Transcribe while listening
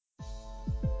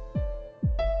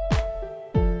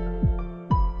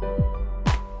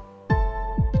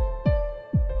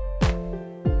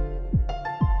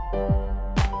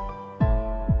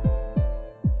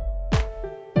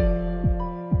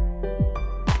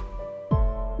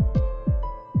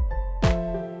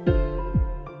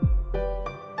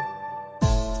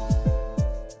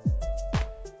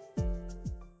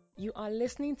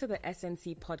listening to the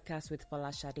SNC podcast with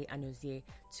Folashade Anozie.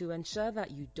 To ensure that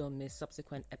you don't miss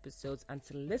subsequent episodes and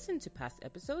to listen to past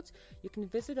episodes, you can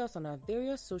visit us on our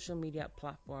various social media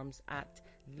platforms at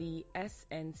the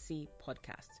SNC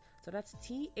podcast. So that's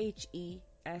THESNCPODCAST.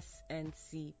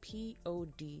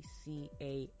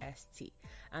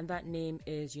 And that name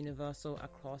is universal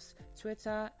across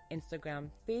Twitter,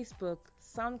 Instagram, Facebook,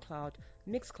 SoundCloud,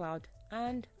 Mixcloud,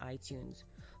 and iTunes.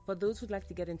 For those who'd like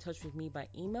to get in touch with me by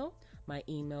email, my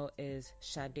email is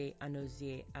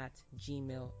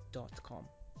shadeanozie@gmail.com.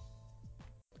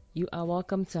 You are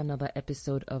welcome to another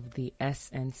episode of the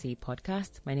SNC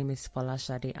podcast. My name is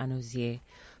Folashade Anozie.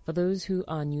 For those who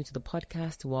are new to the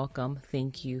podcast, welcome.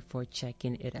 Thank you for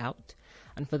checking it out.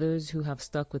 And for those who have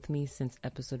stuck with me since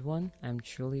episode 1, I'm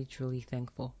truly, truly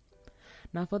thankful.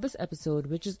 Now for this episode,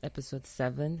 which is episode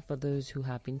 7, for those who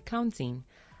have been counting,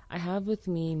 I have with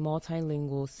me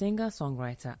multilingual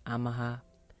singer-songwriter Amaha.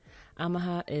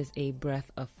 Amaha is a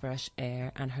breath of fresh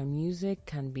air, and her music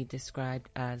can be described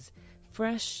as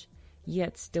fresh,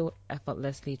 yet still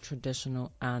effortlessly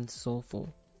traditional and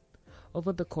soulful.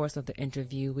 Over the course of the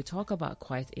interview, we talk about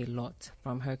quite a lot,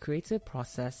 from her creative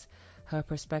process, her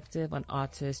perspective on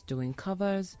artists doing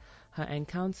covers, her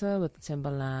encounter with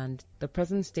Timbaland, the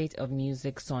present state of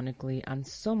music sonically, and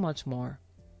so much more.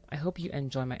 I hope you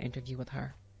enjoy my interview with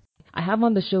her. I have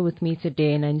on the show with me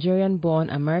today Nigerian-born,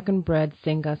 American-bred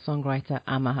singer-songwriter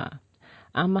Amaha.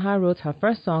 Amaha wrote her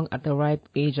first song at the ripe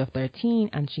age of 13,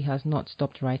 and she has not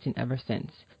stopped writing ever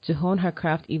since. To hone her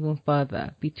craft even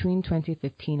further, between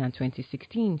 2015 and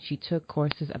 2016, she took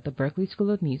courses at the Berklee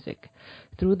School of Music.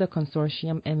 Through the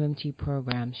Consortium MMT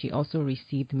program, she also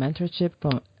received mentorship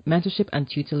and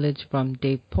tutelage from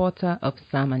Dave Porter of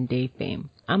Sam and Dave fame.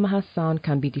 Amaha's sound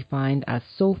can be defined as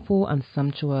soulful and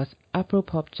sumptuous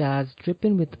Afro-pop jazz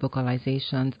dripping with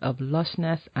vocalizations of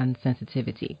lushness and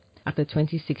sensitivity. At the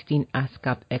 2016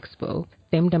 ASCAP Expo,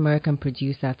 famed American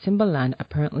producer Timbaland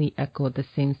apparently echoed the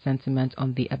same sentiment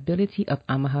on the ability of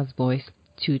Amaha's voice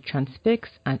to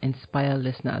transfix and inspire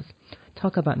listeners.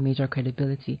 Talk about major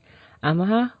credibility.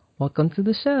 Amaha, welcome to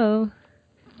the show.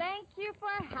 Thank you for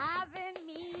having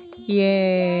me.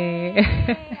 Yay.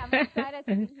 I'm excited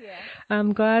to be here.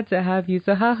 I'm glad to have you.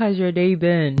 So how has your day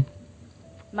been?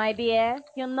 My dear,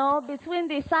 between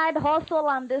the side hustle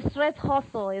and the straight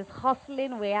hustle is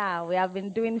hustling we are. We have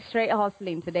been doing straight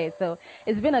hustling today, so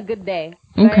it's been a good day.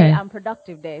 Very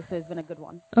unproductive day, so it's been a good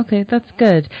one. Okay, that's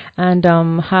good. And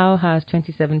how has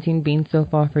 2017 been so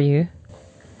far for you?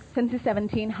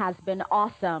 2017 has been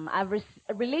awesome. I've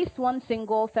released one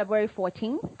single February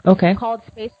 14th. Okay. Called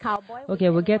Space Cowboy. Okay,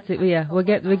 we'll get to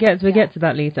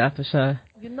that later for sure.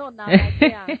 You know now,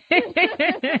 yeah.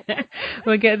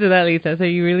 We'll get to that later. So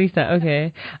you released that,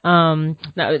 okay. Now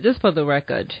just for the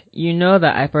record, you know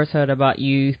that I first heard about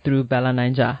you through Bella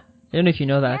Ninja. I don't know if you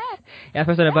know that. Yes. Yeah, I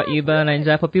first heard about you, Bella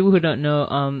Ninja. For people who don't know,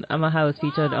 Amaha was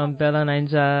featured on Bella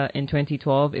Ninja in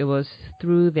 2012. It was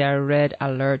through their Red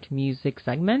Alert music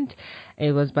segment.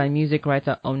 It was by music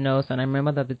writer Omnos, and I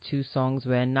remember that the two songs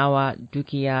were Nawa,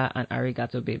 Dukia, and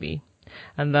Arigato Baby.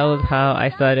 And that was how I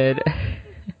started.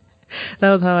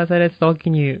 That was how I started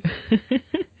stalking you.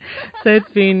 So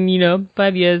it's been,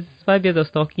 5 years of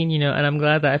stalking, and I'm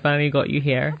glad that I finally got you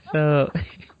here. So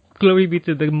glory be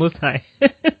to the Most High.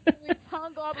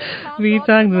 We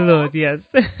thank the Lord, yes.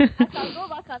 I can go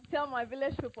back and tell my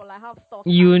village people I have stuff.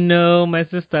 My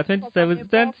sister,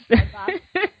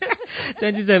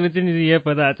 2017 is a year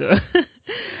for that.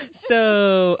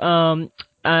 So,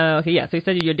 okay, yeah. So you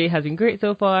said your day has been great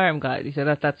so far. I'm glad you said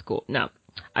that. That's cool. Now,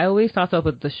 I always start off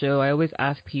with the show. I always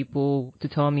ask people to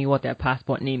tell me what their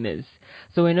passport name is.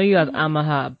 So I know you have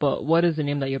Amaha, but what is the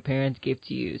name that your parents gave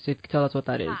to you? So if you could tell us what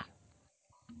that is.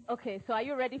 Okay, so are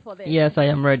you ready for this? Yes, I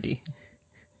am ready.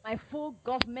 My full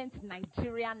government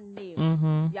Nigerian name.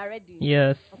 Mm-hmm. You are ready?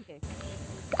 Yes. Okay.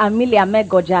 Amelia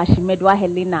Megoja Shimedwa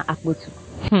Helena Akbutu.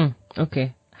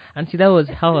 Okay. And see, that was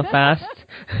hella fast.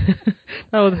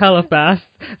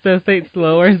 So say it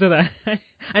slower so that I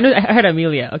heard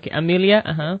Amelia. Okay, Amelia,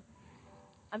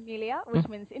 Amelia, which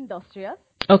means industrious.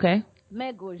 Okay.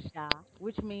 Megoja,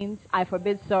 which means I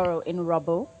forbid sorrow in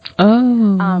Robo.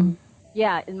 Oh.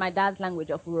 Yeah, in my dad's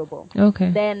language of Urobo.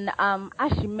 Okay. Then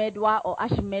Ashimedwa or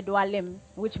Ashimedwalim,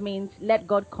 which means let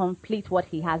God complete what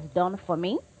he has done for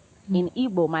me in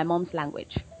Igbo, my mom's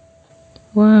language.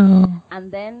 Wow. And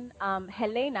then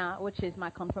Helena, which is my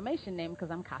confirmation name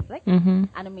because I'm Catholic, and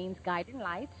it means guiding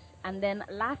light. And then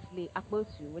lastly,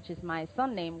 Akbotu, which is my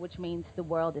son name, which means the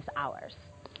world is ours.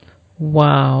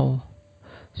 Wow.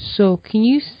 So can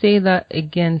you say that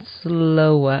again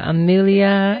slower?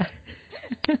 Amelia?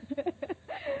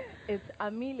 It's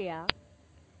Amelia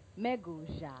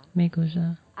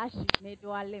Megoja.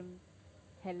 Ashimedwalim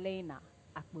Helena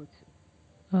Akbutu.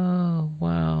 Oh,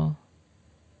 wow.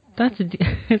 That's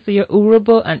so you're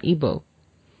Urobo and Igbo.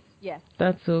 Yes.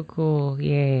 That's so cool.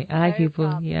 Yay. I like people.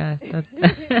 Proud. Yeah. That's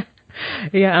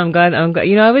yeah, I'm glad.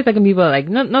 You know, I always like when people are like,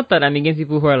 not that I'm against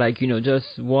people who are like, you know,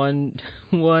 just one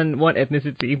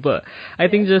ethnicity, but I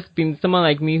think just being someone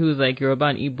like me who's like Yoruba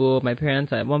and Igbo, my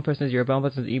parents, one person is Yoruba, one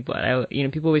person is Igbo, and you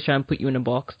know, people always try and put you in a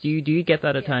box. Do you get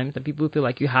that at times? And people feel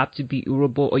like you have to be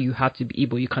Urobo or you have to be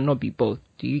Igbo. You cannot be both.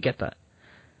 Do you get that?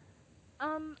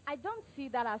 I don't see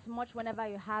that as much whenever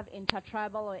you have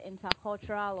intertribal or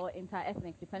intercultural or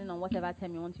interethnic, depending on whatever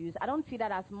term you want to use. I don't see that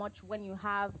as much when you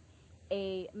have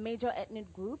a major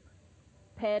ethnic group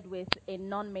paired with a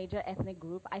non-major ethnic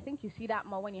group. I think you see that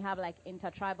more when you have like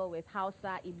intertribal with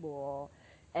Hausa, Igbo, or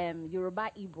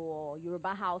Yoruba Igbo, or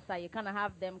Yoruba Hausa. You kind of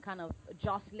have them kind of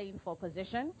jostling for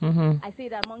position. Mm-hmm. I see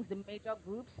that amongst the major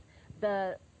groups,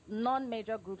 the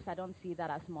non-major groups, I don't see that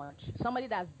as much. Somebody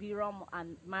that's Birom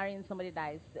and marrying somebody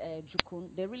that is Jukun,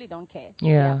 they really don't care.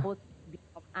 Yeah. They are both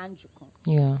Birom and Jukun.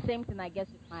 Yeah. Same thing, I guess,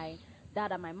 with my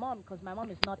dad and my mom, because my mom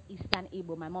is not Eastern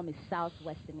Igbo. My mom is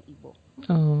Southwestern Igbo.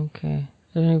 Oh, okay.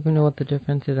 I don't even know what the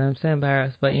difference is. I'm so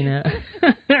embarrassed, but you know.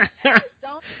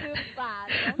 Don't feel bad.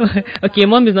 Don't feel okay, your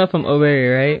mom is not from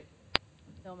Owerri, right?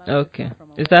 No, my mom Okay. is not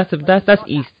from Is Owerri, that's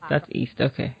east. That's east.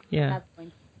 Okay. Yeah. That's going to be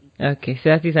east. Okay, so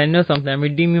at least I know something. I'm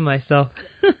redeeming myself.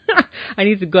 I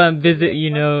need to go and visit, you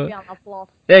know.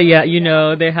 Yeah, you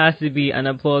know, there has to be an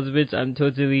applause, which I'm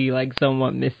totally like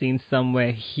somewhat missing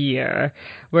somewhere here.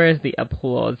 Where is the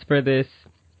applause for this?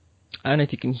 I don't know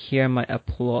if you can hear my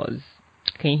applause.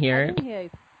 Can you hear it? I can hear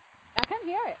it. I can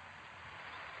hear it.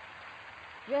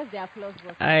 Where's the applause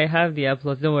button? I have the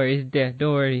applause. Don't worry, it's there.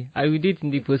 Don't worry. I will do it in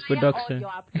the post-production.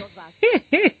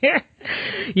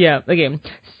 Yeah, okay.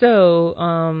 So,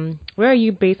 where are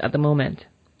you based at the moment?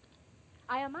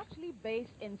 I am actually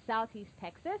based in Southeast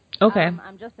Texas. Okay.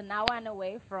 I'm just an hour and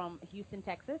away from Houston,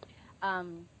 Texas.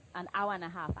 An hour and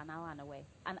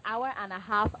a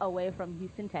half away from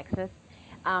Houston, Texas.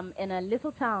 In a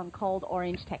little town called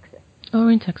Orange, Texas.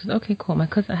 Orange, Texas. Okay, cool.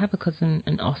 I have a cousin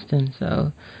in Austin,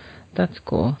 so that's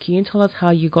cool. Can you tell us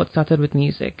how you got started with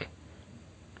music?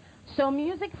 So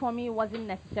music for me wasn't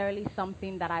necessarily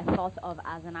something that I thought of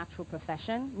as an actual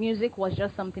profession. Music was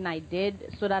just something I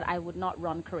did so that I would not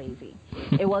run crazy.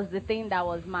 It was the thing that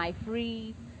was my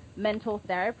free mental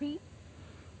therapy,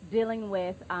 dealing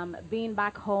with being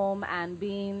back home and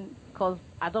being, because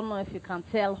I don't know if you can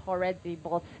tell already,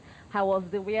 but I was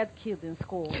the weird kid in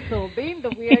school. So being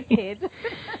the weird kid,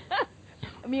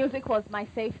 music was my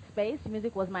safe space.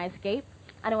 Music was my escape.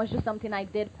 And it was just something I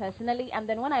did personally. And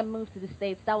then when I moved to the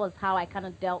States, that was how I kind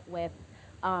of dealt with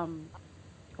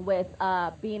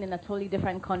being in a totally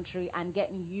different country and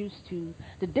getting used to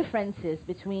the differences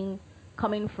between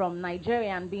coming from Nigeria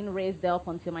and being raised there up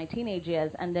until my teenage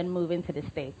years and then moving to the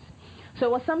States. So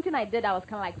it was something I did that was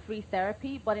kind of like free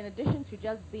therapy. But in addition to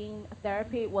just being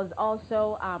therapy, it was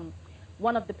also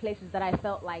one of the places that I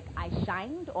felt like I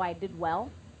shined or I did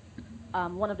well.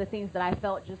 One of the things that I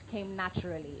felt just came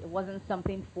naturally. It wasn't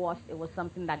something forced. It was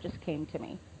something that just came to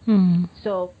me.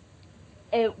 So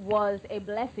it was a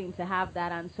blessing to have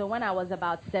that. And so when I was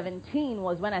about 17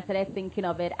 was when I started thinking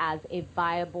of it as a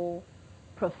viable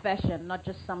profession, not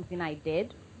just something I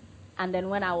did. And then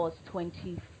when I was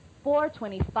 24,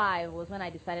 25 was when I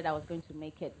decided I was going to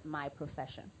make it my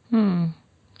profession.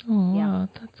 Oh, wow,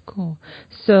 that's cool.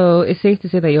 So it's safe to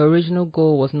say that your original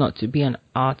goal was not to be an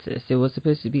artist. It was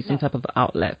supposed to be some type of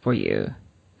outlet for you.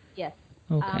 Yes.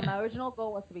 Okay. My original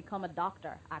goal was to become a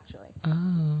doctor, actually.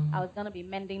 Oh. I was going to be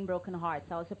mending broken hearts.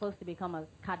 I was supposed to become a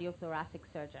cardiothoracic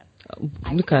surgeon.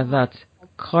 Look at that.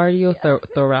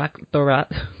 Cardiothoracic.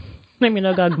 Let me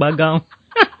know that bagam.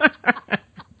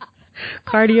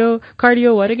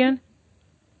 Cardio what again?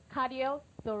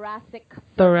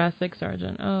 Thoracic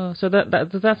surgeon. Oh, so that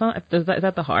does that sound? Is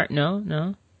that the heart?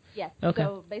 No. Yes. Okay.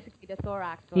 So basically the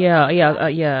thorax. Yeah.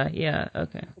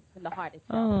 Okay. In the heart itself.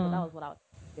 So that was what I was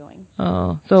doing.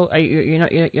 Oh, so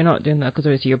you're not doing that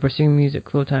because you're pursuing music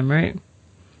full time, right?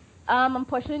 I'm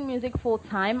pursuing music full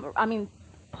time. I mean,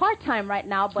 part time right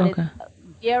now, but it's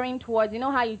gearing towards. You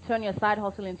know how you turn your side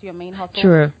hustle into your main hustle.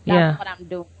 True. That's what I'm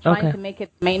doing. Trying to make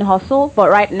it main hustle. But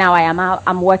right now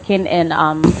I'm working in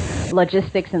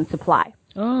logistics and supply.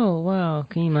 Oh wow!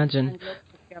 Can you imagine?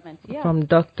 Yeah. From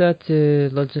doctor to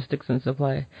logistics and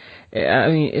supply. I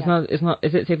mean, it's not.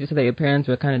 Is it safe to say that your parents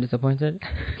were kind of disappointed?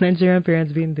 Nigerian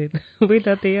parents being the way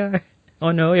that they are.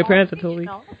 Oh no, your parents are totally.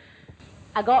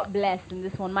 I got blessed in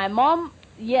this one. My mom,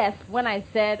 yes, when I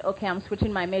said, okay, I'm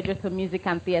switching my major to music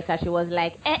and theater, she was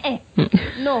like,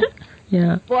 no.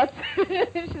 Yeah. But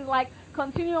she's like,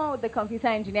 continue on with the computer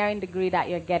engineering degree that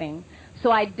you're getting.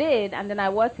 So I did, and then I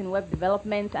worked in web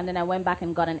development, and then I went back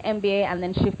and got an MBA, and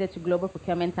then shifted to global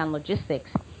procurement and logistics.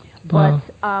 But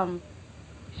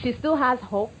she still has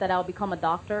hope that I'll become a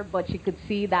doctor, but she could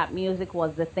see that music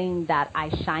was the thing that I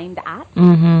shined at.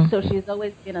 So she's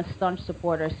always been a staunch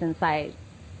supporter since I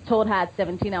told her at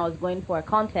 17 I was going for a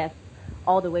contest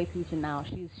all the way through to now.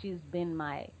 She's been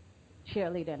my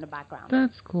cheerleader in the background.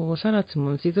 That's cool. Shout out to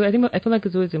Mumsy. So I feel like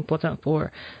it's always important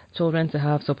for children to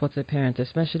have supportive parents,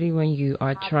 especially when you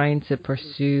are trying to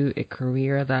pursue a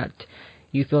career that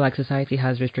you feel like society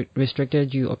has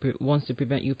restricted you or wants to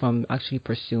prevent you from actually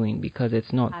pursuing, because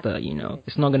it's not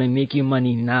it's not going to make you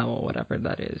money now or whatever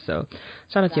that is. So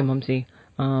shout out to your Mumsy.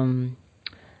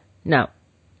 Now,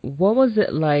 what was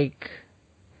it like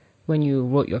when you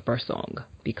wrote your first song?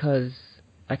 Because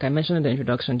like I mentioned in the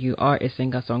introduction, you are a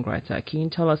singer-songwriter. Can you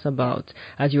tell us about,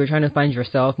 as you were trying to find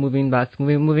yourself, moving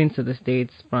to the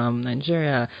States from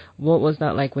Nigeria, what was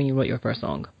that like when you wrote your first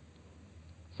song?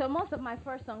 So most of my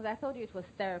first songs, I told you it was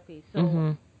therapy.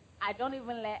 So I don't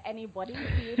even let anybody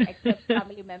see it except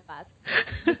family members,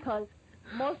 because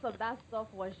most of that stuff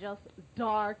was just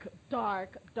dark.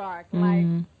 Like,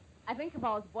 I think if I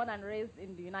was born and raised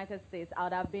in the United States, I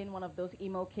would have been one of those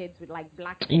emo kids with like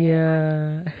black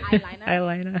hair and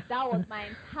eyeliner. That was my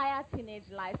entire teenage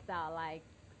lifestyle. Like,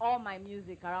 all my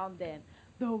music around then.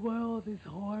 The world is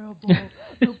horrible.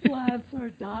 The plants are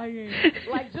dying.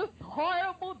 Like, just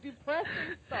horrible,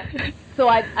 depressing stuff. So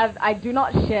I do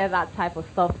not share that type of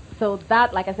stuff. So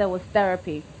that, like I said, was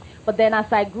therapy. But then as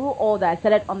I grew older, I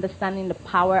started understanding the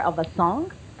power of a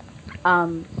song.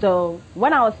 So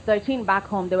when I was 13 back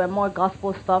home, there were more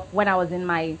gospel stuff. When I was in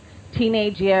my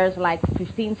teenage years, like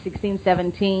 15, 16,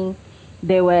 17,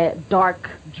 they were dark,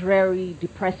 dreary,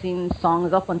 depressing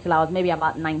songs up until I was maybe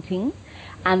about 19.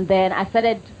 And then I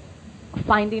started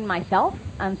finding myself,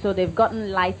 and so they've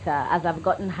gotten lighter as I've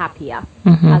gotten happier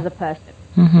as a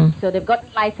person. So they've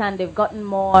gotten lighter and they've gotten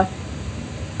more,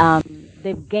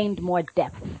 they've gained more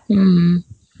depth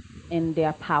in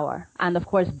their power. And of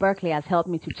course, Berkeley has helped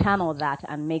me to channel that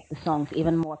and make the songs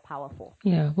even more powerful.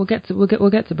 Yeah, we'll get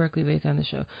to Berkeley later in the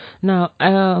show. Now,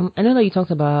 I know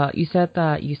that you said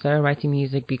that you started writing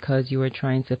music because you were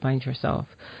trying to find yourself.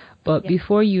 But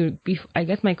I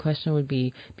guess my question would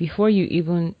be, before you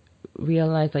even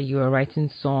realized that you were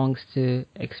writing songs to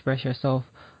express yourself,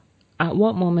 at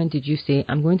what moment did you say,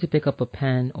 I'm going to pick up a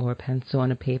pen or a pencil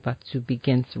and a paper to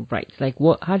begin to write? Like,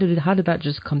 how did that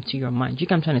just come to your mind? You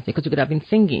know what I'm trying to say? Because you could have been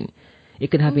singing.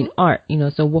 It could have been art,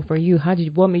 so what for you,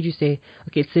 what made you say,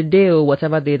 okay, today or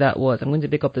whatever day that was, I'm going to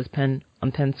pick up this pen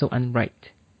and pencil and write?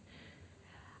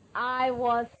 I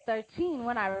was 13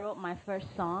 when I wrote my first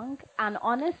song, and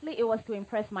honestly, it was to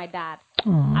impress my dad.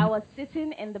 I was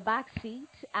sitting in the back seat,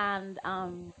 and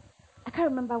I can't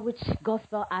remember which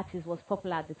gospel artist was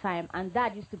popular at the time, and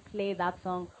Dad used to play that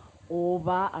song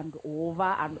over and over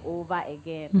and over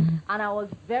again. And I was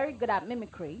very good at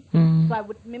mimicry, so I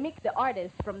would mimic the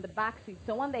artist from the back seat.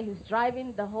 So one day he's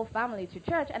driving the whole family to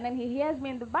church, and then he hears me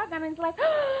in the background, and he's like,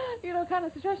 kind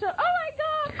of situation, oh my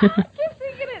God, keep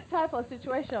singing it type of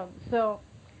situation. So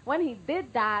when he did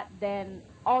that, then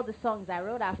all the songs I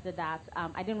wrote after that,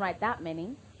 I didn't write that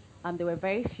many. There were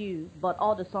very few, but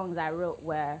all the songs I wrote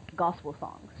were gospel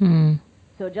songs.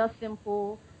 So just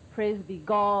simple, praise be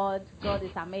God, God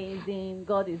is amazing,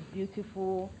 God is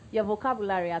beautiful. Your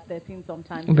vocabulary at 13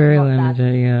 sometimes is very not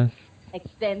limited, yes.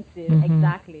 Extensive,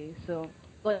 exactly. So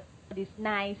God is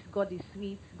nice, God is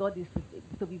sweet, God is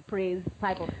to be praised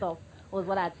type of stuff was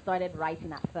what I had started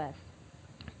writing at first.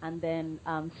 And then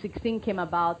 16 came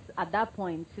about. At that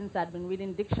point, since I'd been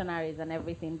reading dictionaries and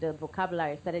everything, the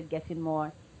vocabulary started getting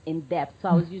more in depth. So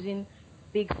I was using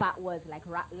big fat words like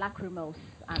lachrymose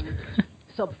and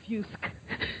subfusc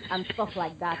and stuff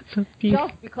like that.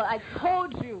 Just because I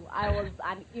told you I was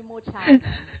an emo child.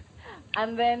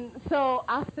 And then, so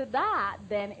after that,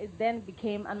 then it then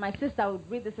became, and my sister would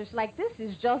read this, and she's like, this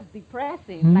is just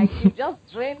depressing. Like, you just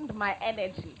drained my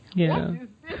energy. Yeah. What is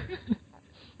this?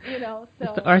 So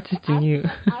it's the artist in you.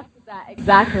 After that,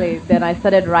 exactly, then I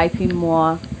started writing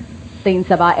more things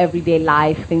about everyday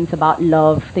life, things about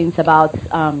love, things about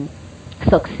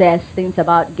success, things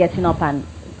about getting up and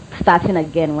starting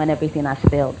again when everything has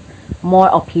failed.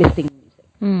 More uplifting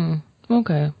music.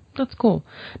 Okay, that's cool.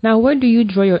 Now, where do you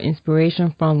draw your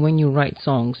inspiration from when you write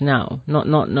songs now? Not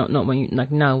when you,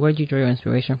 like now, where do you draw your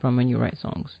inspiration from when you write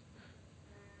songs?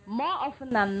 More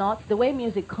often than not, the way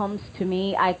music comes to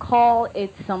me, I call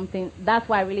it something. That's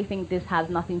why I really think this has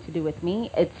nothing to do with me.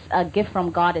 It's a gift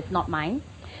from God. It's not mine.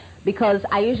 Because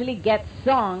I usually get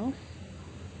songs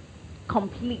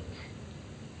complete.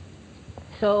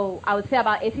 So I would say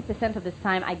about 80% of the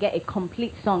time I get a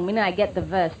complete song, meaning I get the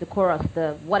verse, the chorus,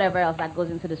 the whatever else that goes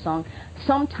into the song,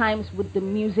 sometimes with the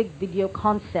music video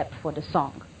concept for the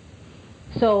song.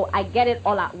 So I get it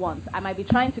all at once. I might be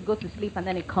trying to go to sleep and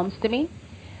then it comes to me.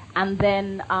 And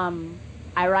then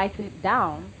I write it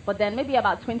down. But then maybe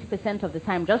about 20% of the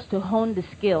time, just to hone the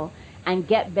skill and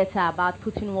get better about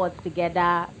putting words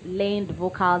together, laying the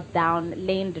vocals down,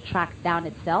 laying the track down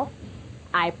itself,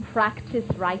 I practice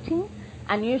writing.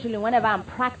 And usually whenever I'm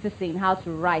practicing how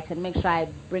to write and make sure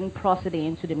I bring prosody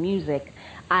into the music,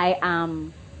 I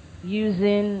am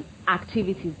using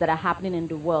activities that are happening in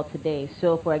the world today.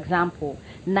 So, for example,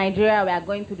 Nigeria, we are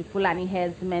going through the Fulani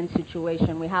herdsmen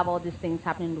situation. We have all these things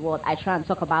happening in the world. I try and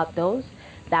talk about those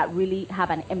that really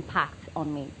have an impact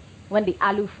on me. When the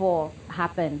Alu 4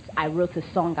 happened, I wrote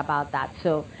a song about that.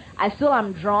 So I still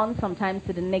am drawn sometimes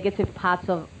to the negative parts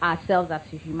of ourselves as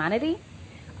humanity.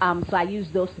 So I use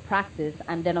those to practice.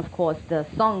 And then, of course, the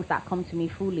songs that come to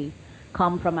me fully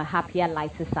come from a happier,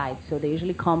 lighter side. So they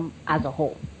usually come as a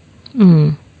whole.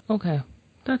 Okay,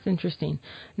 that's interesting.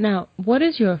 Now, what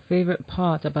is your favorite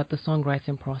part about the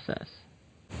songwriting process?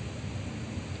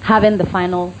 Having the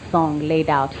final song laid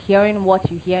out, hearing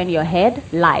what you hear in your head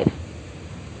live.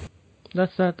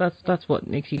 That's what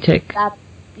makes you tick.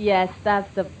 Yes,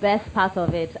 that's the best part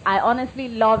of it. I honestly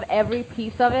love every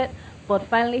piece of it, but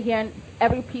finally hearing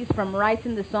every piece, from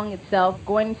writing the song itself,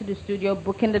 going into the studio,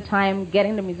 booking the time,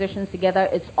 getting the musicians together,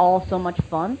 it's all so much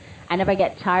fun. I never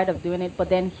get tired of doing it, but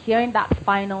then hearing that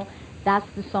final, that's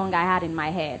the song I had in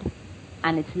my head,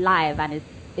 and it's live, and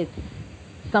it's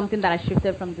something that I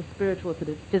shifted from the spiritual to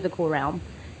the physical realm,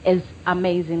 is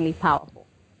amazingly powerful.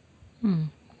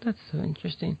 That's so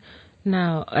interesting.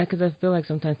 Now, because I feel like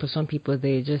sometimes for some people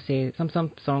they just say some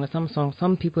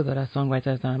people that are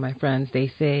songwriters and my friends, they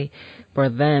say for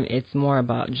them it's more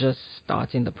about just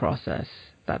starting the process.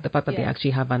 That the fact that they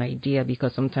actually have an idea,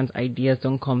 because sometimes ideas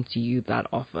don't come to you that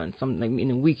often. Some, like, in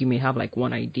a week you may have like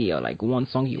one idea, like one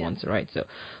song you want to write. So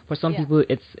for some people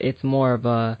it's more of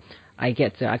a, I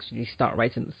get to actually start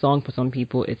writing the song. For some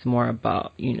people, it's more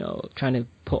about, trying to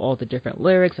put all the different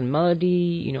lyrics and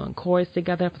melody, and chorus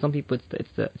together. For some people, it's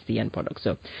the end product.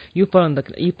 So you fall in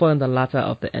the latter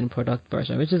of the end product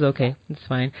version, which is okay. It's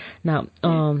fine. Now,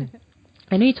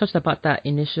 I know you touched about that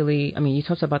initially. I mean, you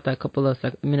touched about that a couple of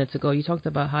minutes ago. You talked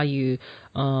about how you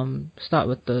start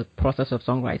with the process of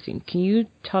songwriting. Can you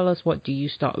tell us, what do you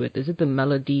start with? Is it the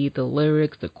melody, the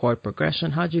lyrics, the chord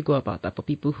progression? How do you go about that? For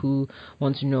people who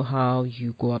want to know how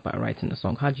you go about writing a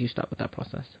song, how do you start with that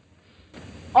process?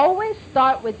 Always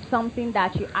start with something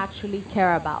that you actually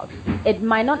care about. It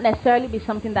might not necessarily be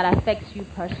something that affects you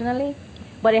personally,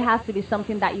 but it has to be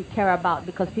something that you care about,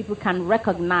 because people can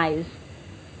recognize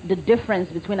the difference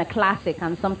between a classic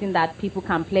and something that people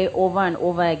can play over and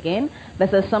over again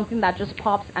versus something that just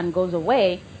pops and goes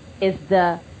away. Is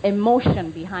the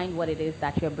emotion behind what it is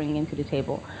that you're bringing to the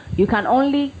table. You can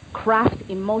only craft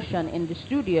emotion in the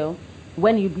studio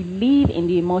when you believe in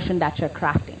the emotion that you're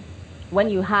crafting, when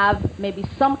you have maybe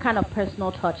some kind of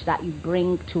personal touch that you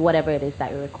bring to whatever it is that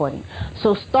you're recording.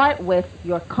 So start with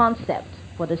your concept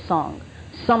for the song,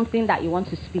 something that you want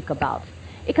to speak about.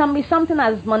 It can be something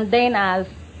as mundane as,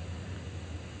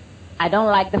 I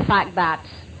don't like the fact that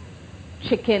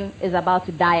chicken is about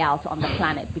to die out on the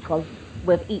planet because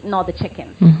we've eaten all the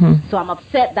chickens. So I'm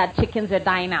upset that chickens are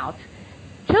dying out.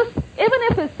 Just, even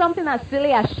if it's something as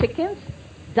silly as chickens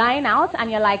dying out, and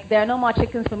you're like, there are no more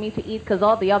chickens for me to eat because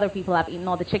all the other people have eaten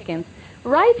all the chickens,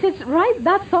 write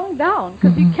that song down,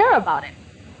 because you care about it.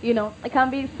 It can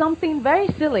be something very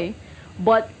silly,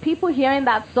 but people hearing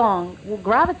that song will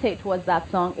gravitate towards that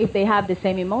song if they have the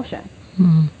same emotion.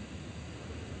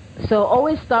 So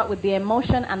always start with the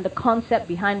emotion and the concept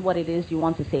behind what it is you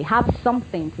want to say. Have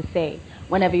something to say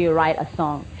whenever you write a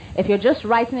song. If you're just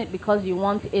writing it because you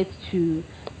want it to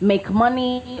make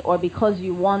money, or because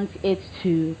you want it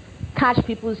to catch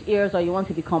people's ears, or you want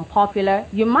to become popular,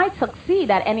 you might succeed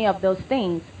at any of those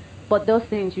things, but those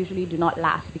things usually do not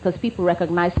last, because people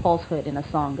recognize falsehood in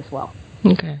a song as well.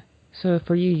 Okay. So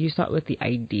for you start with the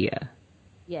idea.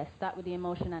 Yes, start with the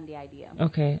emotion and the idea.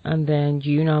 Okay, and then do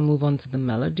you now move on to the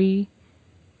melody?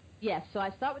 Yes, so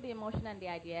I start with the emotion and the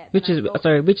idea. Which is the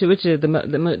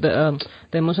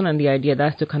emotion and the idea,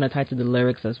 that's to kind of tie to the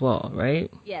lyrics as well,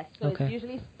 right? Yes, so it's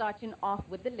usually starting off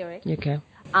with the lyrics. Okay.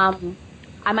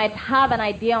 I might have an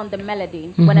idea on the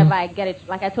melody whenever I get it.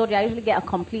 Like I told you, I usually get a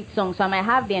complete song, so I might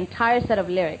have the entire set of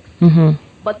lyrics.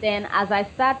 But then as I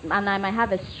start, and I might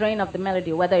have a strain of the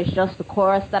melody, whether it's just the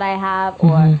chorus that I have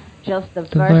or just the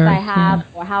verse I have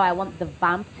or how I want the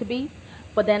vamp to be.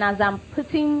 But then as I'm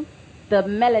putting the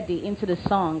melody into the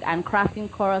song and crafting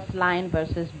chorus line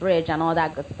versus bridge and all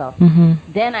that good stuff,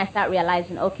 then I start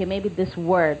realizing, okay, maybe this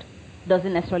word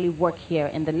doesn't necessarily work here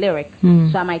in the lyric.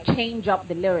 So I might change up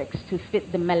the lyrics to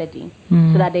fit the melody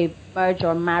so that they merge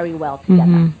or marry well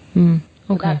together. Okay.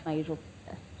 So that's my usual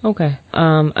process. Okay.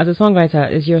 As a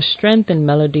songwriter, is your strength in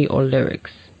melody or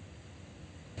lyrics?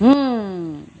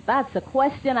 That's a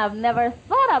question I've never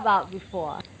thought about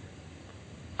before.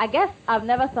 I guess I've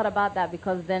never thought about that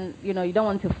because then, you don't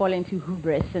want to fall into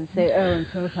hubris and say, oh, I'm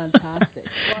so fantastic.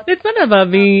 But it's not about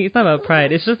me. It's not about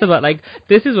pride. It's just about, like,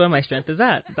 this is where my strength is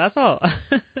at. That's all.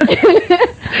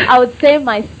 I would say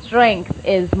my strength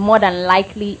is more than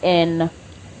likely in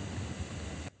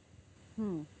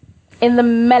the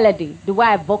melody, the way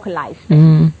I vocalize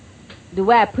things. The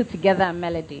way I put together a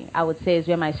melody, I would say, is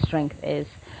where my strength is.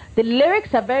 The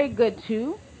lyrics are very good,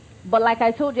 too. But like I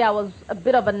told you, I was a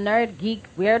bit of a nerd, geek,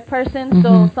 weird person.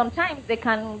 So sometimes they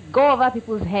can go over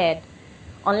people's head.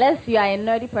 Unless you are a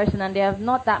nerdy person and there are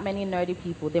not that many nerdy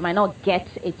people, they might not get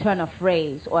a turn of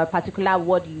phrase or a particular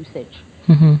word usage.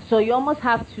 So you almost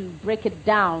have to break it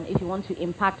down if you want to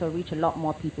impact or reach a lot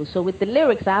more people. So with the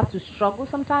lyrics, I have to struggle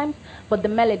sometimes. But the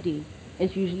melody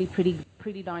is usually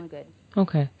pretty darn good.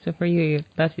 Okay, so for you,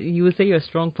 you would say your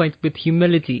strong point with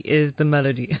humility is the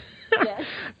melody. Yes.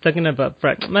 Talking about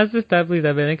pride. My sister, please,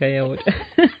 I think I would.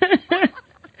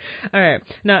 All right.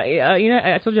 Now,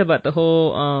 I told you about the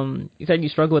whole. You said you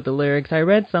struggle with the lyrics. I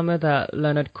read somewhere that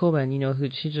Leonard Cohen,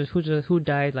 who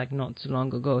died like not too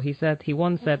long ago. He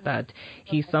once said that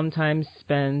he sometimes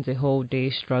spends a whole day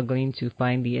struggling to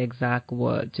find the exact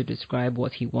word to describe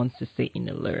what he wants to say in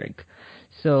a lyric.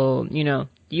 So,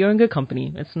 you're in good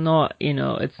company. It's not,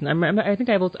 I think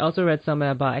I also read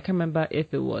somewhere about, I can't remember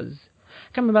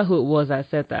who it was that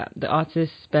said that the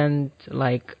artist spent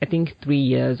like, I think 3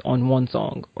 years on one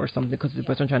song or something because the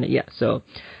person trying to, so,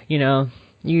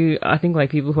 I think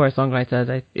like people who are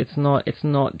songwriters, it's not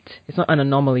an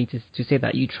anomaly to say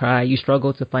that you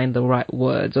struggle to find the right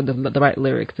words or the right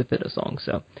lyrics to fit a song.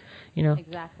 So,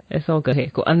 Exactly. It's all good.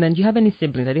 Okay, cool. And then do you have any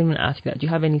siblings? I didn't even ask you that. Do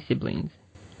you have any siblings?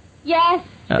 Yes,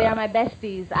 they are my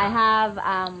besties. I have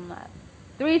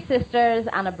 3 sisters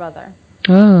and a brother.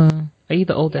 Oh, are you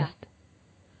the oldest? Yeah.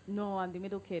 No, I'm the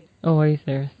middle kid. Oh, are you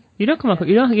serious? You don't come across,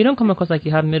 you don't come across like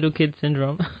you have middle kid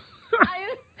syndrome.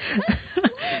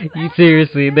 You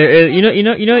seriously, there is,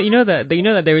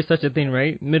 that there is such a thing,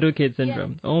 right? Middle kid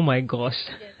syndrome. Yes. Oh my gosh.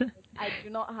 Yes, I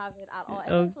do not have it at all.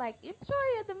 Everyone's like, "You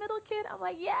sure you're the middle kid?" I'm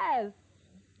like, "Yes."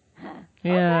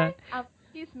 Yeah. Okay. I'm a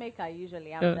peacemaker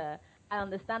usually. I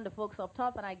understand the folks up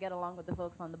top and I get along with the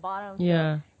folks on the bottom.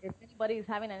 Yeah. So if anybody is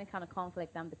having any kind of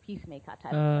conflict, I'm the peacemaker type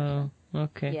of person.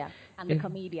 Okay. Yeah, and the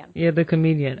comedian. Yeah, the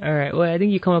comedian. All right. Well, I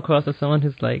think you come across as someone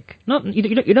who's like,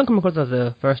 you don't come across as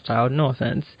a first child. No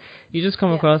offense. You just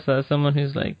come across as someone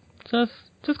who's like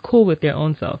just cool with their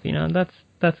own self.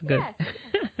 That's good. Yes. I'm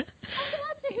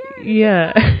glad to hear it.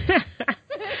 Yeah.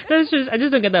 I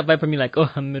just don't get that vibe from you, like, oh,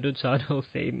 I'm middle child, oh,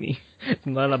 save me. It's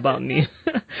not about me.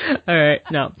 All right,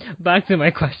 now, back to my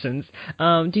questions.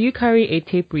 Do you carry a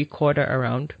tape recorder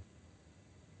around?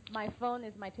 My phone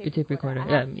is my tape recorder.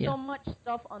 I have so much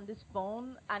stuff on this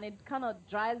phone, and it kind of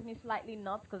drives me slightly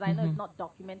nuts because I know it's not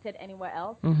documented anywhere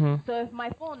else. So if my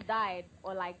phone died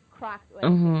or like cracked or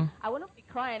anything, I wouldn't be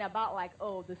crying about like,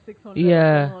 oh, the $600,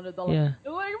 $700. Yeah.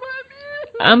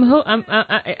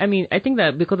 Like, I think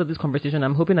that because of this conversation,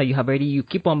 I'm hoping that you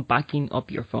keep on backing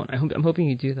up your phone. I'm hoping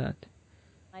you do that.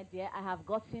 My dear, I have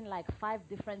gotten like 5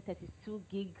 different 32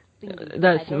 gig things.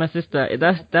 That's my sister.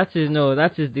 That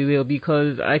is the real,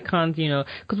 because I can't,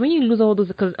 because when you lose all those,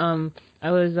 because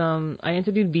I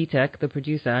interviewed VTech, the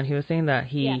producer, and he was saying that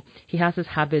he has this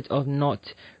habit of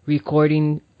not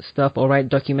recording stuff or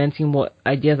documenting what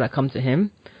ideas that come to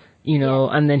him.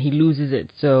 And then he loses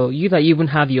it. So you even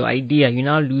have your idea, you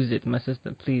now lose it, my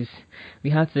sister. Please,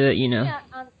 we have to, Yeah,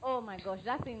 and oh my gosh,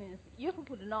 that thing is, you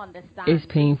people do not understand. It's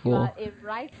painful. If you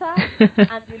are a writer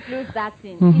and you lose that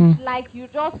thing, it's like you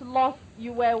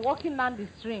were walking down the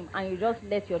stream and you just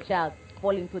let your child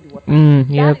fall into the water.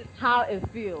 That is how it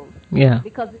feels. Yeah.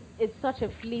 Because it's such a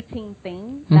fleeting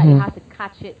thing that you have to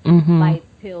catch it by its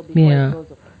tail before it goes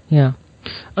away. Yeah.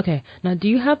 Okay, now do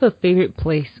you have a favorite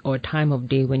place or time of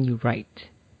day when you write?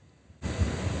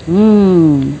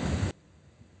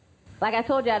 Like I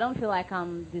told you, I don't feel like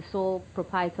I'm the sole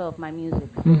proprietor of my music.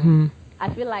 So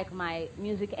I feel like my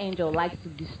music angel likes to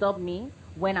disturb me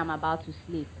when I'm about to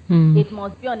sleep. It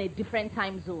must be on a different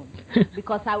time zone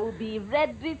because I will be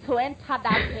ready to enter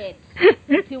that bed.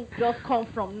 It just come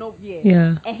from nowhere.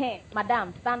 Yeah.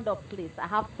 Madam, stand up, please. I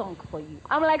have song for you.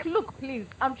 I'm like, look, please.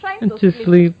 I'm trying to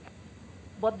sleep.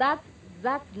 But that's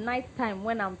night time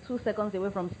when I'm 2 seconds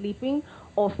away from sleeping,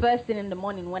 or first thing in the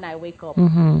morning when I wake up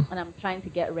and I'm trying to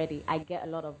get ready. I get a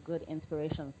lot of good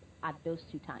inspirations at those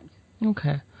 2 times.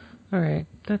 Okay. All right.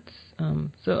 That's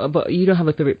so but you don't have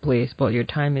a favorite place, but your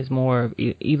time is more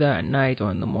either at night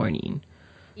or in the morning.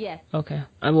 Yes. Okay.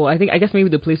 Well, I guess maybe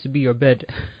the place would be your bed.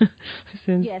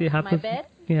 Since yes, it happens, my bed.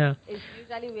 Yeah. It's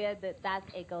usually where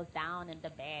it goes down in the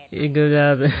bed. It goes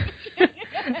down.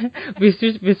 we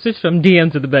switch from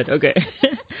DM to the bed. Okay.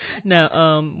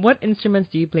 Now, what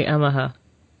instruments do you play, Amaha?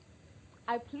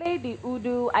 I play the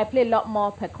udu. I play a lot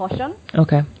more percussion.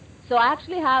 Okay. So I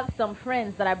actually have some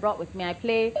friends that I brought with me. I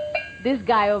play this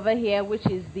guy over here, which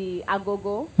is the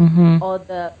agogo or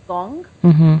the gong.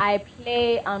 I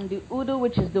play the udu,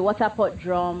 which is the water pot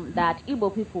drum that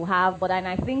Igbo people have, but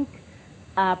I think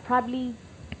probably,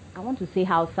 I want to say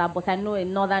Hausa, but I know a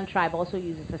northern tribe also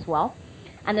uses as well.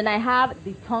 And then I have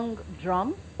the tongue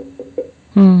drum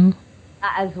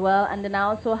as well. And then I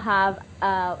also have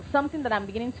something that I'm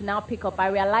beginning to now pick up. I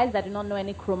realized I do not know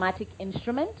any chromatic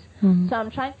instrument. So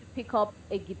I'm trying to pick up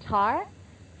a guitar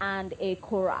and a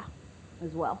kora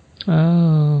as well.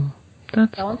 Oh,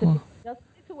 that's so I want cool. to just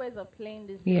little ways of playing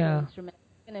these different instruments.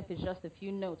 Even if it's just a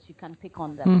few notes, you can pick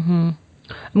on them.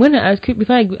 I'm gonna ask you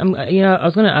before I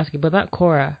was gonna ask you, but that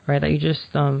kora, right, that you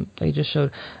just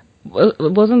showed,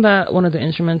 wasn't that one of the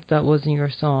instruments that was in your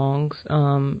songs?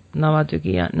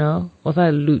 Nawaduki, no, was that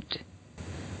a lute?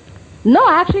 No,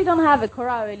 I actually don't have a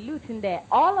kora or a lute in there.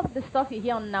 All of the stuff you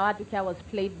hear on Nawadukia was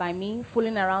played by me,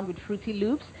 fooling around with Fruity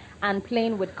Loops and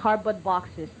playing with cardboard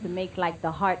boxes to make like the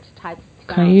heart type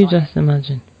sound. Can you just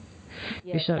imagine?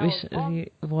 Yes,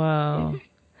 wow.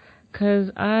 Because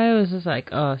I was just like,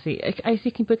 oh, see, I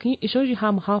see, but it shows you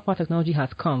how far technology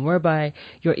has come, whereby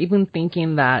you're even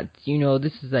thinking that,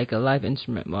 this is like a live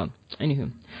instrument. Well,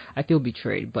 anywho, I feel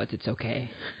betrayed, but it's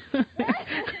okay. The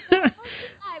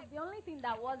only thing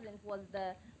that wasn't was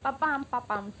the papam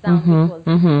papam sound, which was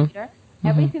computer.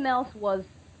 Everything else was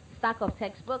stack of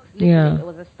textbooks. Literally, it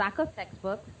was a stack of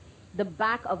textbooks, the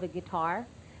back of a guitar,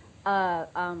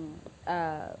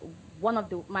 one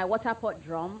of my water pot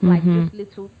drum, like just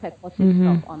little percussive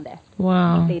stuff on there.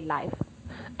 Wow. Played live.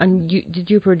 And did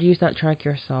you produce that track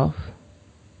yourself?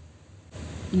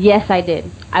 Yes, I did.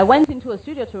 I went into a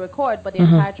studio to record, but the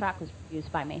entire track was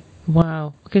produced by me.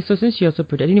 Wow. Okay, so since you also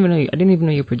produced, I didn't even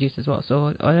know you produced as well.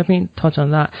 So let me touch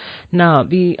on that. Now,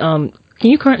 can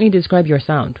you currently describe your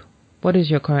sound? What is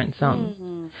your current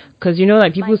sound? Because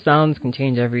like people's sounds can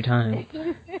change every time.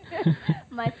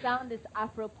 My sound is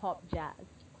Afro pop jazz.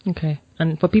 Okay,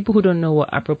 and for people who don't know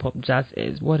what Afro pop jazz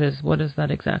is, what is that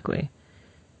exactly?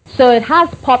 So it has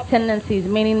pop tendencies,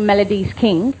 meaning melody is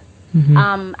king,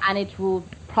 and it will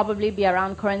probably be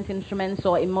around current instruments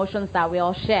or emotions that we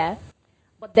all share.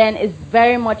 But then it's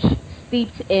very much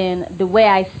steeped in the way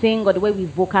I sing or the way we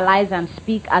vocalize and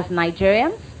speak as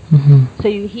Nigerians. So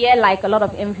you hear like a lot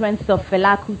of influences of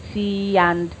Fela Kuti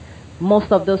and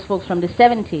most of those folks from the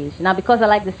 70s. Now, because I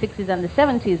like the 60s and the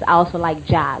 70s, I also like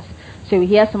jazz. So we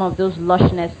hear some of those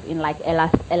lushness in like Ella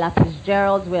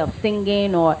Fitzgerald's way of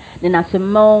singing, or Nina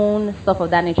Simone, stuff of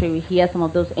that nature. We hear some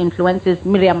of those influences,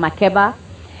 Miriam Makeba.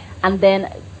 And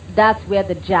then that's where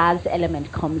the jazz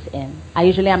element comes in. I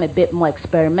usually am a bit more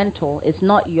experimental. It's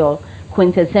not your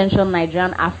quintessential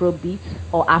Nigerian Afro beat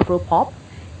or Afro pop.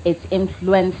 It's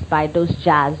influenced by those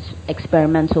jazz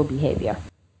experimental behavior.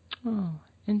 Oh,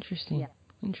 interesting. Yeah.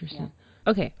 Interesting.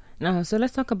 Yeah. Okay, now so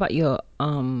let's talk about your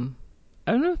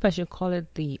I don't know if I should call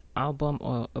it the album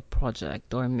or a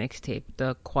project or a mixtape,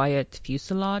 the Quiet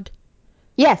Fusillade.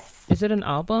 Yes. Is it an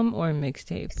album or a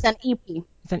mixtape? It's an EP.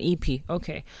 It's an EP.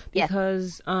 Okay.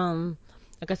 Because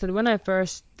like I said, when I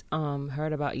first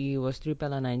heard about you was through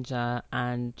Bella Ninja,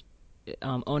 and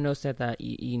Ono said that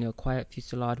Quiet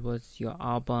Fusillade was your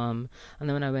album, and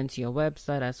then when I went to your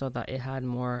website, I saw that it had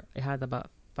about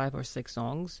 5 or 6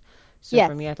 songs. So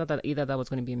for me, I thought that either that was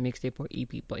going to be a mixtape or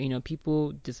EP, but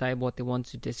people decide what they want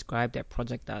to describe their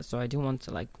project as, so I didn't want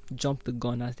to like jump the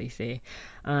gun, as they say.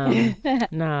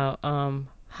 Now,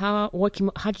 how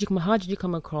did you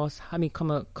come across?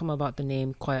 Come about the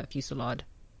name Quiet Fusillade?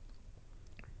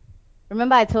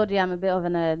 Remember, I told you I'm a bit of a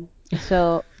nerd.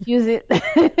 So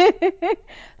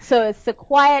so it's a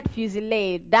quiet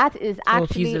fusillade. That is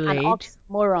actually an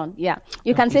oxymoron. Yeah,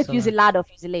 you can say fusillade or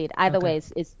fusillade. Either way,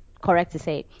 it's correct to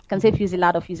say. You can say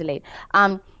fusillade or fusillade.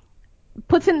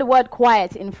 putting the word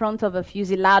quiet in front of a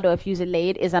fusillade or a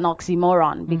fusillade is an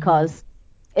oxymoron because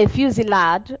a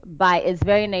fusillade, by its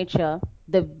very nature,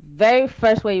 the very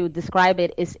first way you would describe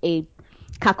it is a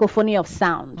cacophony of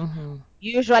sound.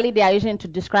 Usually, they are using to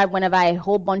describe whenever a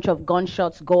whole bunch of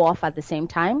gunshots go off at the same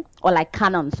time, or like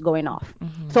cannons going off.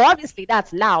 So obviously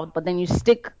that's loud, but then you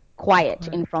stick quiet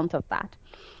in front of that.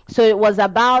 So it was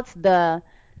about the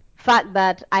fact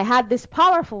that I had this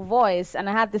powerful voice and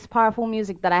I had this powerful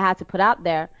music that I had to put out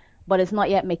there, but it's not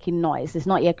yet making noise. It's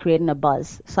not yet creating a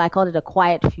buzz. So I called it a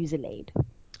quiet fusillade.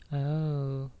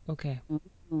 Oh, okay.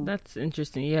 That's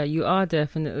interesting. Yeah, you are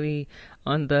definitely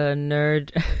on the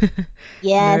nerd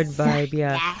Yes. nerd vibe,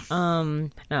 yeah. Yes.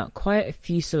 Now, quiet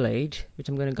fusillade, which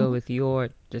I'm gonna go with your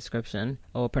description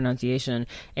or pronunciation.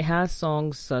 It has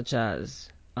songs such as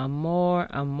Amor,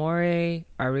 Amore,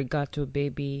 Arigato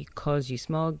Baby, Cause You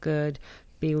Smell Good,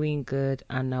 Feeling Good,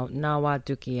 and now Nawa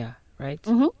Dukia, right?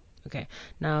 Okay,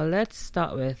 now let's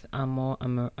start with Amore.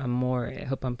 I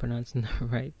hope I'm pronouncing that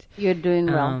right. You're doing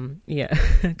well. Yeah.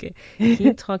 Okay. Can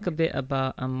you talk a bit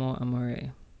about Amore?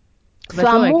 Because I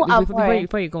So feel like Amu Amore.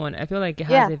 before you go on, I feel like it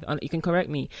has Yeah. a. You can correct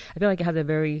me. I feel like it has a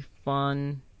very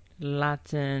fun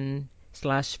Latin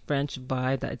slash French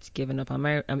vibe that it's given up.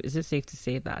 Is it safe to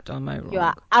say that? Or am I You are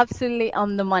wrong? absolutely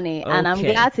on the money, and I'm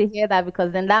Okay. glad to hear that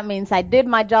because then that means I did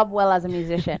my job well as a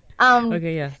musician.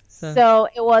 Okay. Yeah. So. So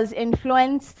it was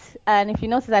influenced, and if you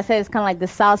notice, I said it's kind of like the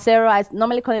salsero. I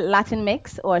normally call it Latin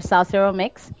mix or salsero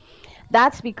mix.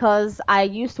 That's because I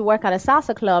used to work at a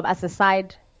salsa club as a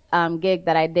side gig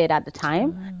that I did at the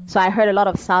time. So I heard a lot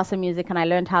of salsa music and I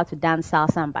learned how to dance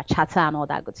salsa and bachata and all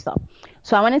that good stuff.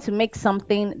 So I wanted to make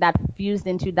something that fused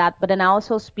into that, but then I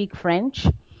also speak French,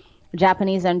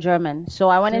 Japanese, and German. So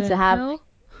I wanted The to have. hell?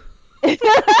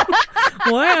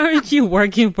 Why aren't you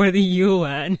working for the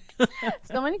UN?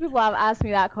 So many people have asked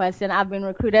me that question. I've been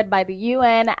recruited by the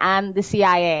UN and the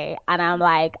CIA, and I'm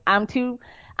like, I'm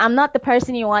not the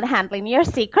person you want handling your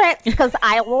secrets because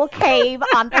I will cave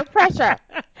under pressure.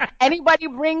 Anybody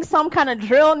brings some kind of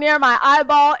drill near my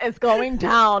eyeball, it's going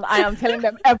down. I am telling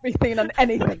them everything and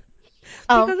anything.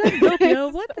 Um, Because that's dope, yo.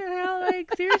 What the hell?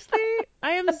 Like, seriously?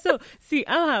 I am so see,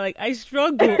 like I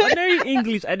struggle. I'm learning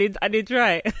English. I did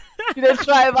try. you did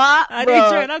try that, I did try.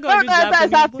 bro? Not gonna No, do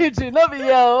that's Japanese, not but PG, no be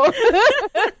yo.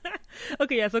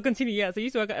 okay, yeah. So continue. Yeah. So you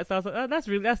used to work at a salsa.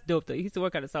 That's dope though. You used to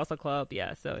work at a salsa club.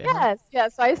 Yeah. So yeah. Yes,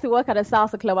 yes. So I used to work at a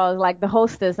salsa club. I was like the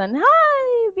hostess and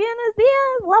hi, buenos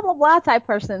dias, blah blah blah type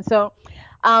person. So,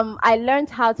 I learned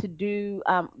how to do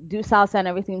salsa and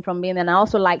everything from being, and I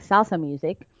also like salsa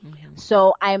music.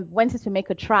 So I wanted to make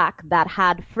a track that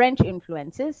had French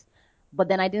influences, but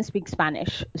then I didn't speak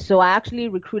Spanish. So I actually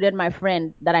recruited my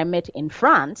friend that I met in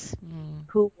France,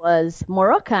 who was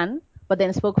Moroccan, but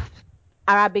then spoke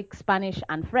Arabic, Spanish,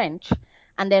 and French.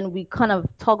 And then we kind of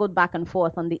toggled back and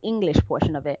forth on the English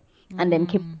portion of it, and then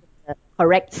came up with the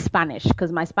correct Spanish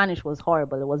because my Spanish was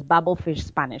horrible. It was babblefish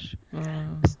Spanish.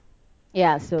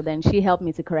 Yeah, so then she helped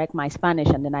me to correct my Spanish,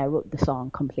 and then I wrote the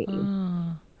song completely.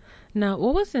 Now,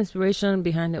 what was the inspiration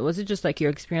behind it? Was it just like your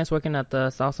experience working at the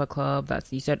salsa club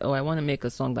that you said, "Oh, I want to make a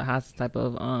song that has this type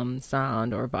of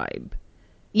sound or vibe"?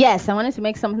 Yes, I wanted to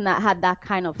make something that had that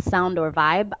kind of sound or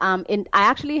vibe. I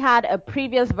actually had a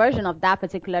previous version of that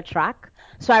particular track.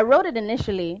 So I wrote it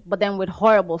initially, but then with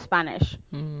horrible Spanish.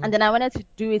 And then I wanted to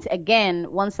do it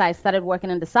again once I started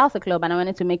working in the salsa club, and I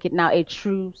wanted to make it now a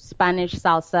true Spanish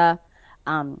salsa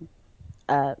um,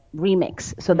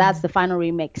 remix. So that's the final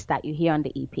remix that you hear on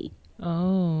the EP.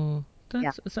 Oh, Yeah.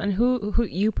 that's so, and who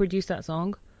you produced that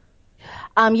song?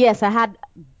 Yes, I had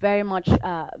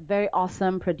very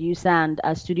awesome producer and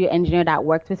studio engineer that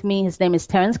worked with me. His name is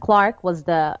Terrence Clark, was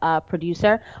the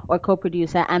producer or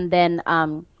co-producer, and then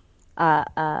uh,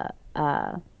 uh,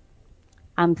 uh,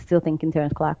 I'm still thinking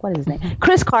Terrence Clark. What is his name?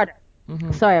 Chris Carter.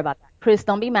 Sorry about that. Chris,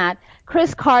 don't be mad.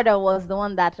 Chris Carter was the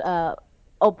one that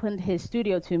opened his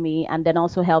studio to me, and then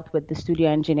also helped with the studio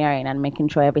engineering and making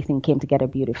sure everything came together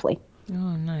beautifully.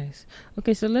 Oh, nice.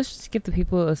 Okay, so let's just give the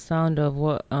people a sound of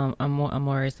what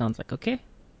Amore sounds like, okay?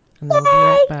 And then we'll be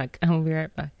right Yay! back. And we'll be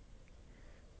right back.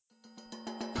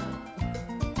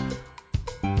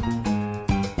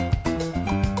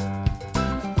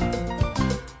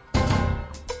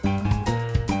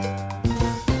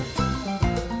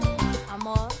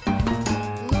 Amor,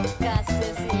 nunca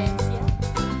se silencia.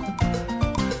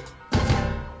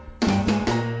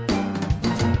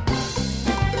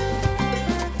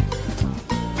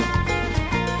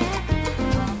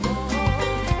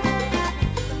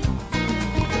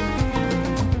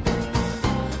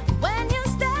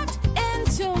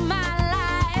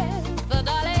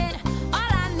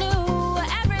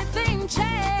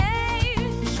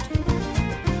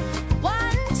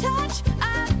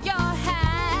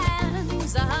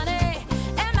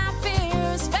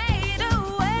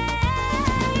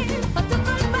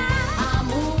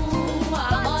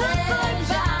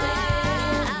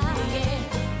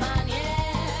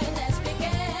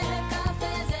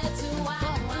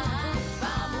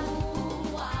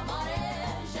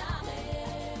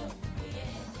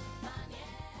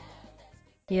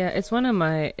 Yeah, it's one of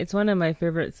my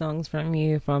favorite songs from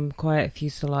you from Quiet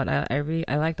Fuse a lot. I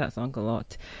like that song a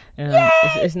lot.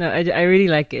 It's no I really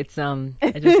like it. I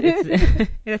just it's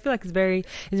I feel like it's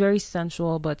very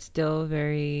sensual but still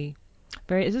very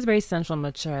it's just very sensual and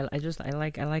mature. I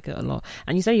like it a lot.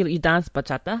 And you said you dance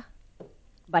bachata?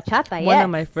 Bachata, One of yes.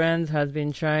 my friends has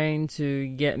been trying to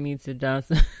get me to dance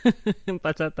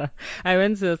bachata. I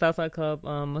went to a salsa club.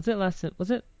 Was it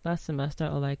last semester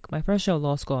or like my first year of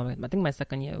law school? I think my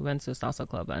second year. We went to a salsa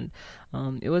club and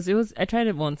it was. I tried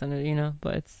it once and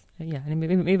but it's yeah. And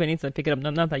maybe I need to pick it up.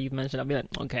 Not that you've mentioned. I'll be like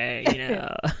okay,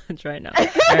 try it now.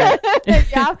 All right. You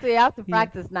have to Yeah.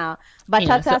 practice now.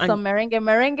 Yeah. So Bachata, and some merengue.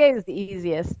 Merengue is the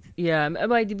easiest. yeah, but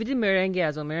we did merengue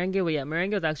as well. Merengue, well, yeah,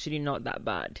 merengue was actually not that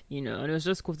bad, and it was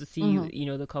just cool to see Hmm.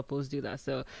 the couples do that.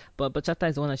 So, but bachata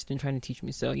is the one that she's been trying to teach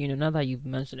me. So, now that you've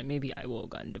mentioned it, maybe I will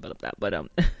go and develop that. But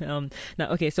now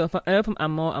okay, so from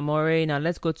Amore, now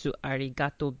let's go to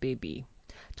Arigato Baby.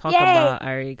 Talk Yay! about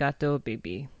Arigato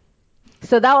Baby.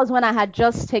 So that was when I had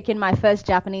just taken my first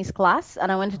Japanese class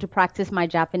and I wanted to practice my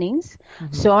Japanese.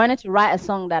 Mm-hmm. So I wanted to write a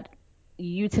song that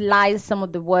utilized some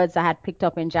of the words I had picked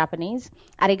up in Japanese.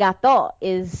 Arigato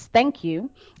is thank you.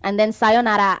 And then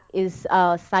sayonara is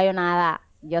sayonara.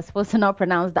 You're supposed to not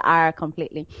pronounce the R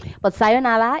completely. But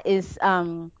sayonara is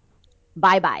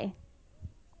bye bye.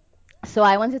 So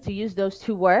I wanted to use those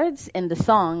two words in the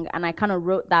song and I kind of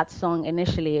wrote that song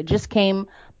initially. It just came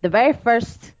the very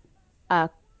first uh,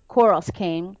 chorus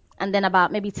came, and then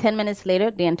about maybe 10 minutes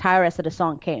later, the entire rest of the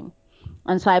song came.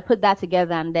 And so I put that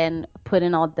together and then put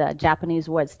in all the Japanese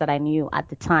words that I knew at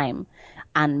the time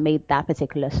and made that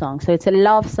particular song. So it's a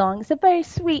love song. It's a very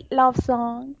sweet love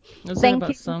song. Was it Thank about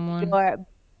you someone?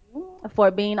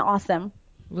 for being awesome.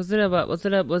 Was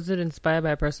it inspired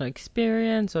by a personal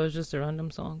experience or was it just a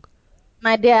random song?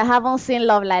 My dear, I haven't seen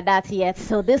love like that yet.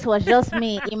 So this was just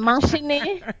me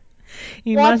imagining what it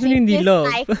Imagining the is love.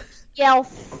 like.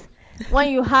 Yes, when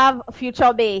you have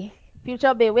future bay,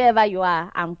 wherever you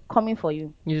are, I'm coming for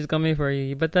you. You just coming for you.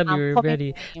 You better be I'm coming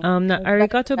ready. for him. Now He better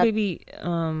arigato be ready.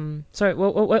 baby. Sorry.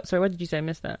 What? Sorry. What did you say? I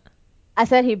missed that. I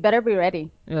said he better be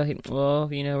ready. Well,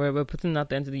 we're putting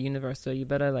that into the universe, so you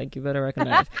better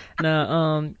recognize.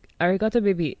 Now, arigato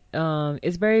baby.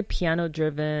 It's very piano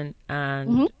driven, and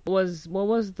Hmm. what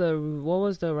was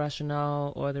the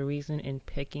rationale or the reason in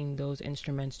picking those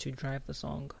instruments to drive the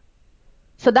song?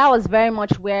 So that was very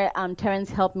much where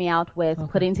Terence helped me out with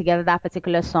Okay. putting together that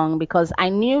particular song because I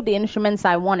knew the instruments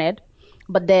I wanted,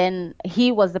 but then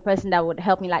he was the person that would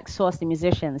help me like source the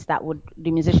musicians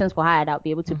for hire that would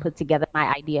be able to Mm-hmm. put together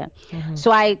my idea. Mm-hmm.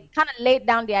 So I kind of laid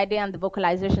down the idea and the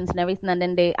vocalizations and everything, and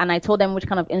then I told them which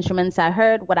kind of instruments I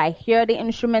heard, what I hear the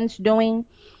instruments doing,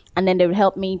 and then they would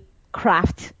help me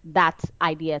craft that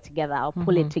idea together. I'll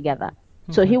pull Mm-hmm. it together.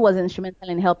 So Okay. he was instrumental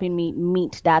in helping me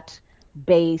meet that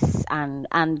bass and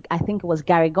I think it was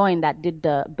Gary Goin that did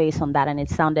the bass on that and it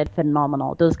sounded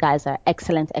phenomenal. Those guys are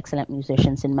excellent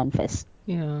musicians in Memphis.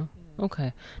 Yeah.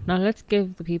 Okay. Now let's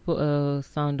give the people a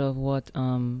sound of what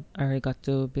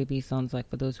Arigato Baby sounds like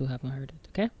for those who haven't heard it,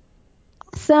 okay?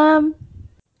 Awesome.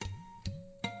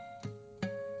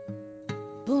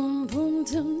 Boom boom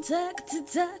dum tack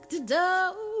tack do.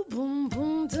 Boom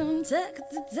boom dum tack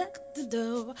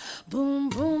do. Boom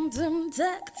boom dum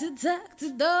tack do.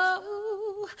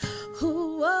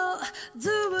 Hoo oh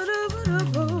do do do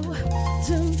do.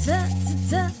 Dum tack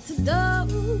do.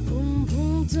 Boom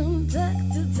boom dum tack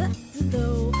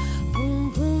do.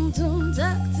 Boom boom dum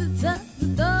tack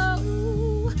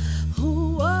do.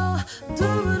 Hoo oh do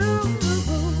do do.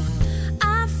 I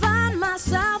find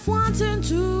myself wanting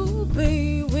to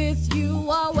be with you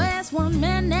always 1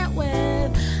 minute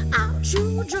without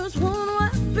you just won't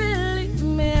work. Believe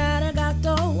me,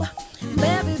 arigato,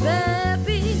 baby,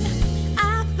 baby.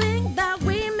 I think that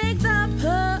we make the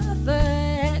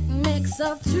perfect mix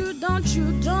of two, don't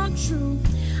you, don't you?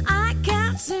 I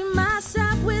can't see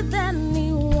myself with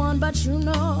anyone but you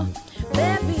know,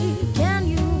 baby, can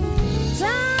you?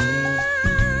 Time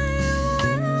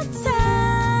will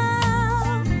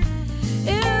tell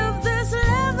if this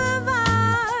love of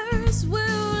ours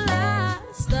will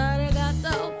last.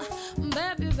 Arigato,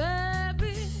 baby,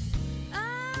 baby.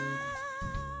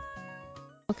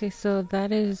 Okay, so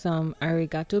that is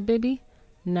Arigato Baby.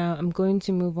 Now I'm going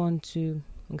to move on to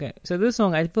okay. So this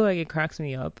song I feel like it cracks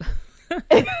me up.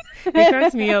 It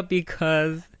cracks me up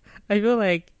because I feel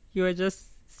like you are just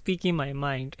speaking my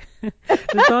mind.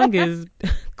 The song is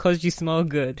 "Cause You Smell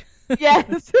Good."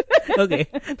 Yes. Okay,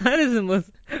 that is the most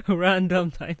random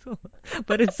title,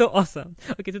 but it's so awesome.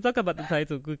 Okay, to talk about the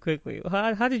title quickly,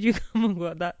 how did you come up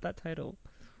with that title?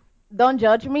 Don't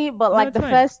judge me, but No, like it's the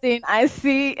fine. first thing I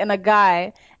see in a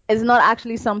guy is not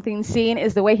actually something seen,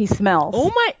 it's the way he smells.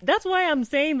 Oh my, that's why I'm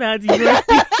saying that you're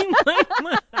speaking my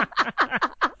mind.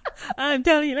 I'm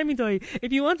telling you, let me tell you,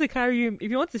 if you want to carry him, if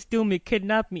you want to steal me,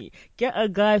 kidnap me, get a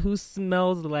guy who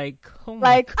smells like,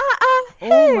 Like,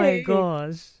 oh my hey,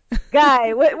 gosh.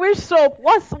 guy, which soap?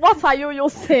 What are you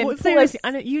using? Well, seriously,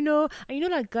 and you know,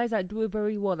 like guys that do it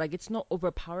very well, like it's not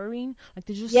overpowering, like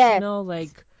they just Yes, smell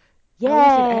like, I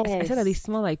always say, I said that they yes.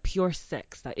 smell like pure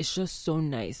sex, that it's just so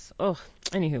nice. Oh,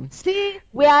 anywho. See,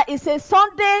 it's a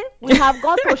Sunday. We have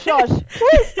gone to church.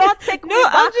 Please don't take No, me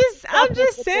I'm back to just church. I'm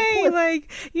just saying,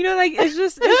 like, like it's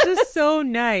just so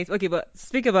nice. Okay, but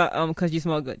speak about cause you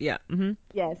smell good. Yeah. Mhm.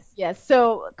 Yes, yes.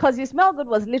 So, cause you smell good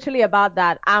was literally about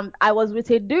that. I was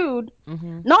with a dude,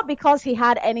 Mhm. not because he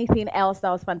had anything else that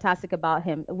was fantastic about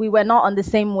him. We were not on the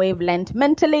same wavelength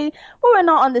mentally. We were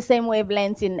not on the same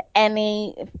wavelength in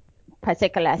any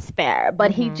particular sphere, but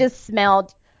he Mhm. just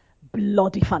smelled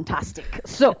bloody fantastic.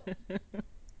 So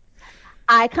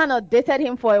I kind of dated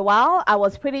him for a while. I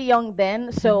was pretty young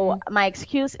then, so Mhm. my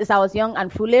excuse is I was young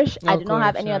and foolish. I Of do not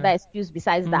have course, any other sure. excuse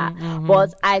besides that. But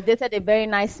Mhm. I dated a very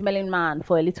nice smelling man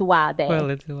for a little while For a there,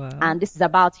 little while. and this is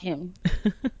about him.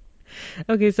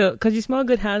 Okay, so cause you smell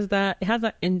good has that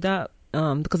in that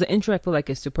because the intro I feel like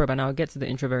is superb, and I'll get to the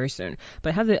intro very soon.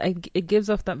 But it gives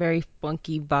off that very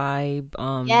funky vibe.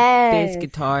 Bass Yes.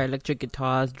 guitar, electric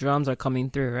guitars, drums are coming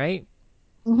through, right?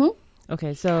 hmm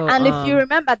Okay, so And if you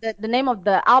remember, the name of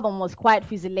the album was quite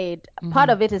Fusilade. Part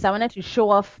mhm. of it is I wanted to show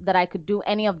off that I could do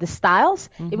any of the styles,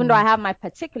 even though I Mhm. have my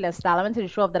particular style. I wanted to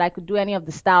show off that I could do any of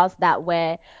the styles that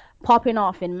were popping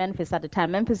off in Memphis at the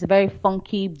time. Memphis is a very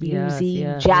funky, Yes, bluesy, yeah,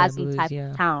 yeah, jazzy blues, type of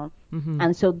yeah. town. Mhm.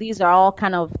 And so these are all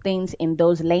kind of things in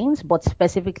those lanes, but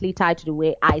specifically tied to the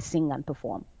way I sing and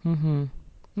perform. Mhm.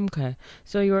 Okay.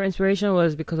 So your inspiration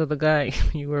was because of the guy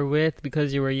you were with,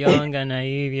 because you were young and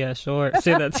naive. Yeah, sure.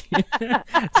 Say that to you.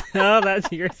 Tell that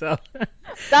to yourself.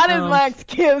 That is Um, my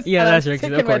excuse, yeah, and I'm that's your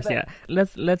excuse. Of sticking with course, it. yeah.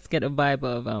 Let's get a vibe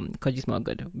of 'Cause You Smell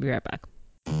Good. Be right back.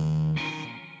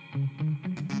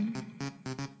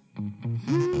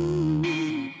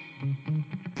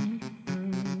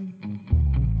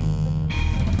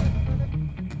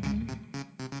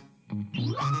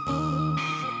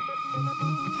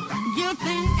 You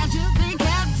think I should be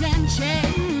kept in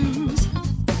chains,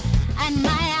 and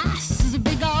my ass is a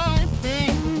big old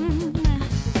thing.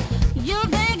 You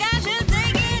think I should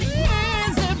take it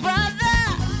easy, brother,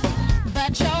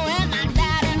 but you're in my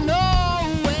daddy, no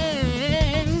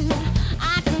way.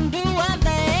 I can do what the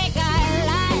heck I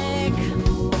like.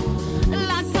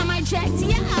 Last time I checked,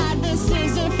 yeah, this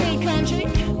is a free country.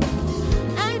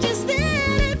 I'm just in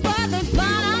it for the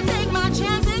fun. I'll take my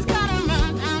chances, cut 'em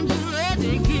run. I'm just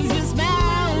ready 'cause you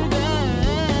smell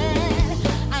good.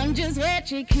 I'm just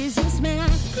ready 'cause you smell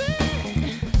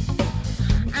good.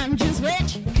 I'm just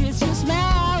rich 'cause you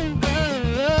smell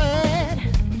good.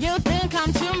 You think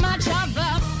I'm too much of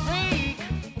a freak?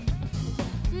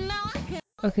 No, I can't.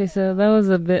 Okay, so that was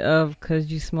a bit of 'Cause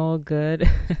You Smell Good.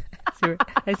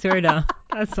 I swear down.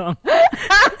 That song.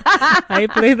 I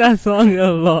play that song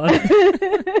a lot.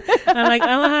 And like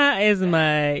Amaha is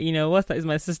my, what's that? Is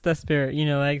my sister spirit,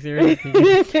 like seriously.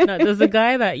 Now, does the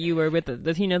guy that you were with,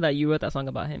 does he know that you wrote that song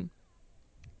about him?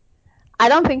 I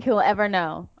don't think he'll ever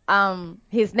know.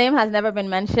 His name has never been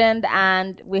mentioned,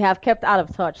 and we have kept out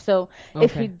of touch. So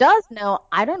if he Okay. does know,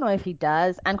 I don't know if he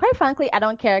does. And quite frankly, I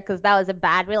don't care because that was a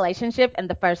bad relationship in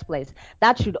the first place.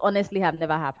 That should honestly have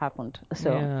never have happened.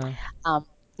 So, Yeah. um,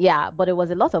 yeah, but it was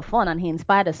a lot of fun, and he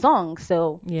inspired a song.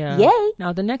 So, Yeah. yay!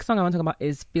 Now the next song I want to talk about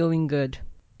is Feeling Good.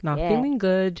 Now Yeah. Feeling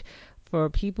Good, for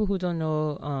people who don't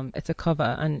know, it's a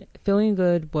cover, and Feeling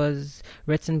Good was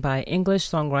written by English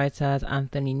songwriters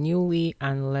Anthony Newley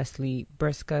and Leslie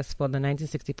Briscus for the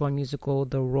 1964 musical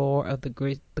The Roar of the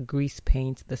Grease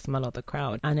Paint, The Smell of the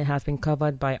Crowd. And it has been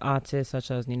covered by artists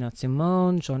such as Nina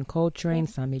Simone, John Coltrane,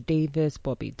 Sammy Davis,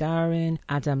 Bobby Darin,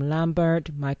 Adam Lambert,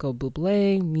 Michael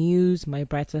Bublé, Muse, My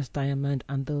Brightest Diamond,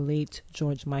 and the late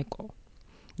George Michael.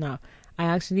 Now, I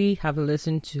actually have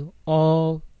listened to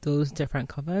all those different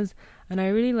covers, and I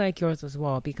really like yours as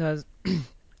well because,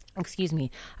 excuse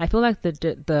me, I feel like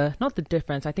the not the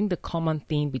difference. I think the common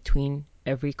theme between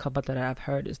every cover that I've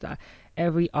heard is that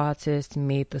every artist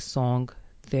made the song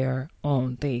their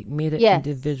own. They made it Yes.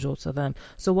 individual to them.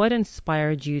 So, what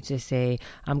inspired you to say,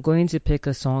 I'm going to pick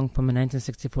a song from a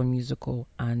 1964 musical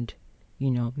and,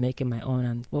 make it my own?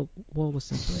 And what was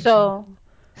the inspiration? So,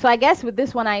 so I guess with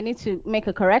this one, I need to make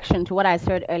a correction to what I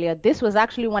said earlier. This was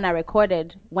actually when I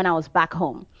recorded when I was back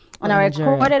home. Oh, And in I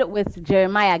Nigeria. recorded with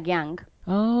Jeremiah Gyang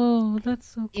Oh, that's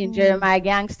so in cool. Jeremiah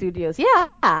Gyang Studios. Yeah,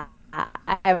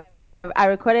 I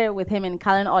recorded it with him in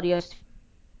Callan Audio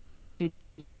Studio.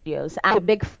 studios. I'm a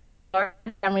big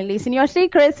I'm releasing your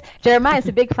secrets. Jeremiah is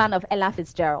a big fan of Ella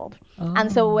Fitzgerald.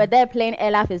 And so we're there playing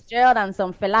Ella Fitzgerald and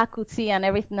some Fela Kuti and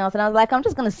everything else. And I was like, I'm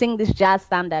just going to sing this jazz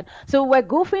standard. So we're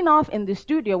goofing off in the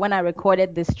studio when I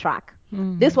recorded this track.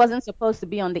 This wasn't supposed to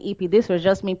be on the EP. This was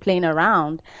just me playing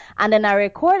around. And then I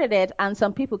recorded it, and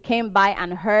some people came by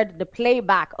and heard the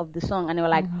playback of the song. And they were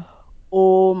like,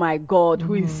 oh my God,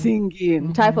 who is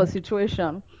singing? Type of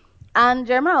situation. And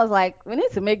Jeremiah was like, we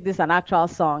need to make this an actual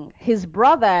song. His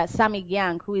brother, Sammy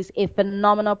Gyang, who is a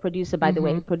phenomenal producer, by the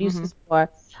way, produces for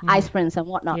Ice Prince and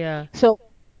whatnot. Yeah. So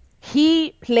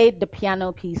he played the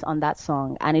piano piece on that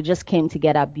song, and it just came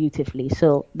together beautifully.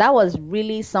 So that was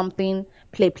really something,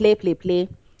 play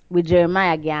with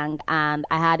Jeremiah Gyang, and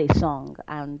I had a song,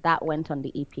 and that went on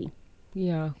the EP.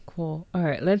 Yeah, cool. All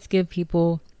right, let's give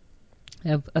people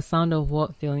a sound of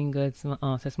what feeling good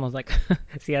smells like.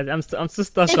 See, I'm still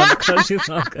stuck on the country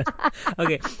smells good.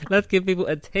 Okay, let's give people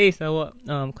a taste of what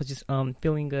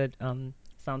feeling good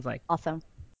sounds like. Awesome.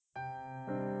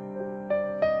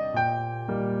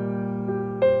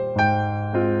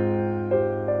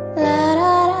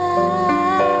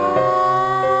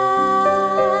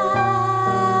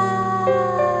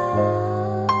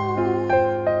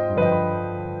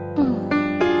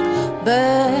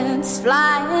 Birds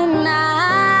flying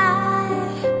high,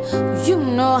 you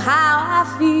know how I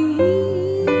feel.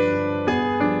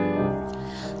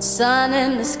 Sun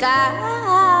in the sky,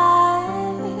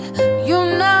 you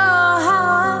know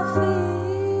how I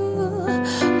feel.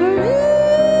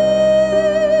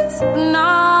 Breeze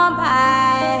blowing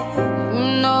by,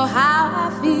 you know how I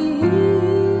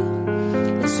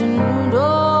feel. It's a new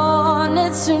dawn,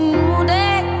 it's a new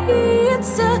day,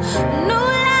 it's a new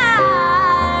life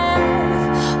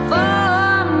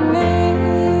for me,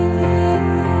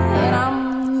 and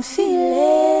I'm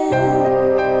feeling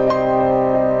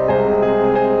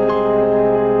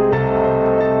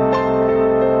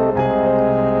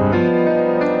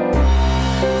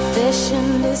fish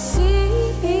in the sea,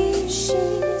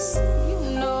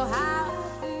 you know how I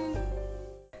feel.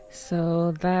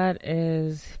 So that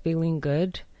is feeling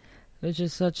good. Which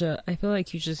is I feel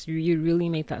like you really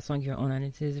made that song your own, and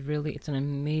it's an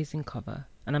amazing cover.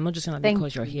 And I'm not just saying that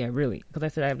because you're here, really. Because I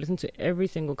said I've listened to every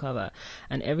single cover,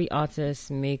 and every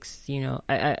artist makes,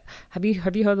 have you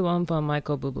heard the one from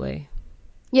Michael Bublé?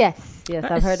 Yes,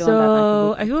 I've heard one by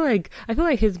Michael Bublé. I feel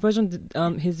like his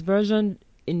version,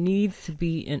 it needs to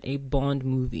be in a Bond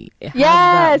movie. It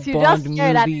has that Bond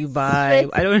movie vibe.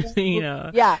 I don't,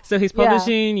 Yeah. So his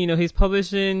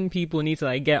publishing people need to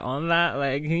like get on that.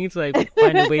 Like he needs to like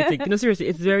find a way to. Seriously,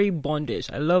 it's very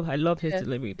Bondish. I love his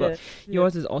delivery, but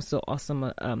yours is also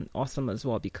awesome, awesome as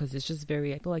well, because it's just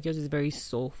very. I feel like yours is very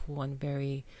soulful and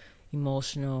very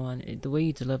emotional, and the way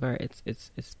you deliver, it's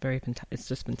very it's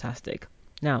just fantastic.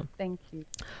 Now, thank you.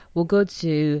 We'll go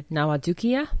to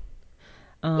Nawadukia.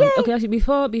 Okay, actually,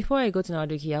 before I go to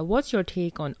Nawadukia, what's your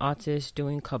take on artists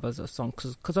doing covers of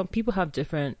songs? Because some people have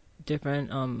different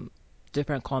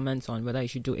comments on whether you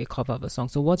should do a cover of a song.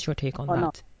 So, what's your take on that?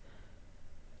 Not.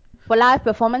 For live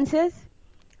performances,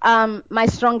 my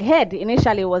strong head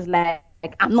initially was like,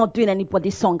 I'm not doing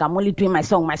anybody's song. I'm only doing my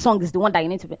song. My song is the one that you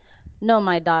need to be. No,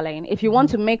 my darling. If you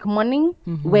want to make money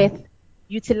with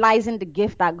utilizing the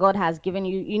gift that God has given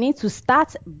you, you need to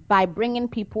start by bringing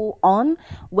people on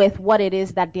with what it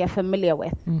is that they're familiar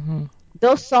with.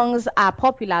 Those songs are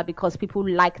popular because people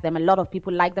like them. A lot of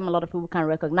people like them. A lot of people can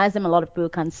recognize them. A lot of people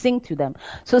can sing to them.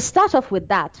 So start off with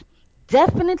that.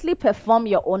 Definitely perform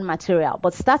your own material,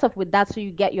 but start off with that so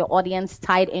you get your audience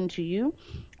tied into you,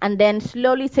 and then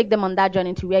slowly take them on that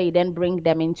journey to where you then bring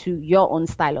them into your own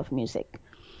style of music.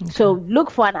 Okay. So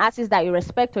look for an artist that you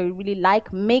respect or you really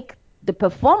like, make the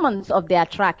performance of their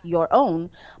track your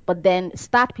own, but then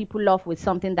start people off with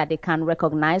something that they can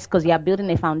recognize because you are building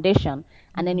a foundation,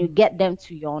 and then you get them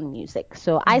to your own music.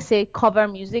 So I say cover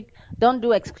music. Don't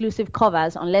do exclusive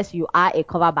covers unless you are a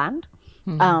cover band.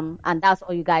 And that's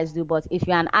all you guys do. But if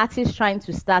you're an artist trying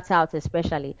to start out,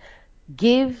 especially,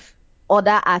 give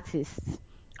other artists,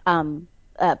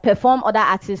 perform other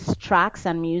artists' tracks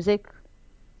and music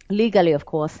legally, of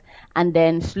course, and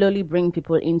then slowly bring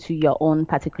people into your own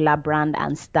particular brand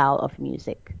and style of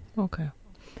music. Okay.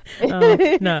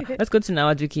 Now let's go to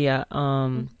Nawadukia.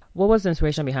 What was the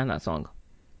inspiration behind that song?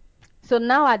 So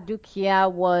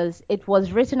Nawadukia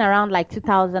was written around like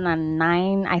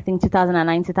 2009, I think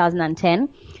 2009, 2010.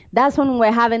 That's when we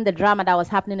were having the drama that was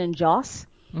happening in Jos.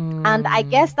 And I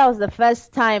guess that was the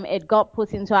first time it got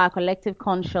put into our collective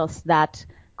conscious that,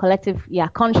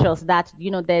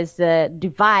 there's a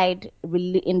divide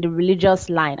in the religious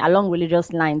line, along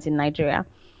religious lines in Nigeria.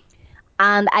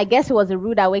 And I guess it was a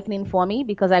rude awakening for me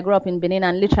because I grew up in Benin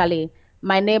and literally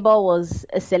my neighbor was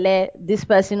a Sele. This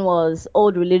person was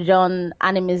old religion,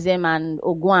 animism, and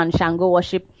Ogun and Shango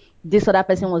worship. This other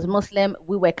person was Muslim.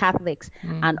 We were Catholics.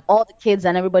 And all the kids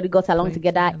and everybody got along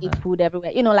together, ate food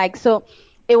everywhere. So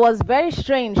it was very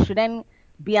strange to then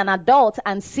be an adult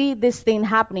and see this thing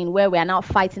happening where we are now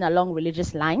fighting along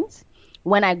religious lines.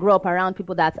 When I grew up around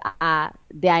people they are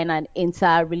in an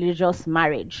inter-religious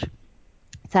marriage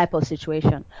type of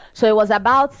situation. So it was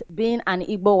about being an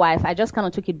Igbo wife. I just kind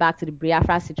of took it back to the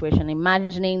Biafra situation,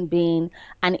 imagining being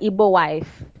an Igbo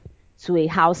wife to a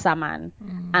Hausa man.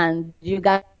 And you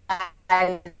guys,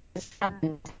 for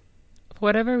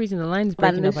whatever reason, the line's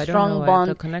breaking up. I don't know why.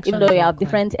 Bond, the connection even though is you not have clear.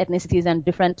 different ethnicities and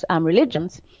different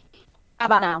religions. How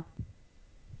about now?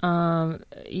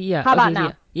 Yeah. How about okay, now?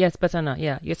 Yeah. Yes, better now.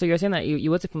 Yeah. So you're saying that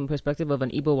you watch it from the perspective of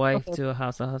an Igbo wife to a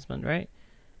Hausa husband, right?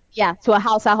 Yeah, to a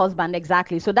Hausa husband,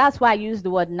 exactly. So that's why I use the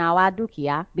word Nawa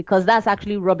Dukia, because that's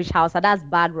actually rubbish Hausa. That's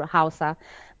bad Hausa.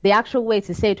 The actual way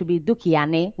to say it would be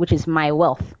Dukiane, which is my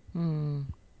wealth. Oh.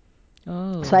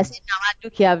 So I say Nawa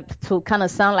Dukia to kind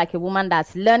of sound like a woman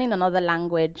that's learning another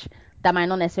language that might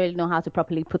not necessarily know how to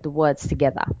properly put the words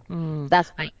together. That's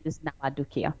why I use Nawa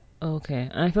Dukia. Okay,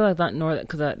 and I feel like that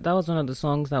because that was one of the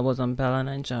songs that was on Bella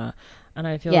Ninja, and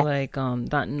I feel like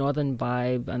that northern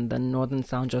vibe and the northern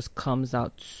sound just comes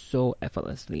out so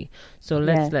effortlessly. So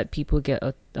let's let people get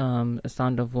a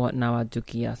sound of what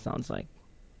Nawadukia sounds like.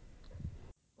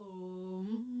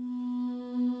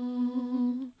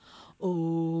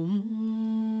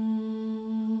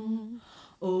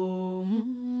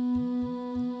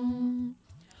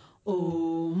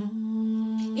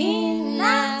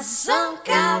 Ina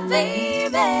sonka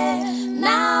baby,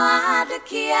 now I do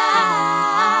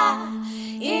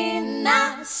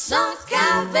Ina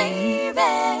sonka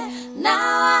baby,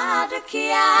 now I do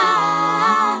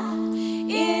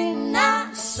Ina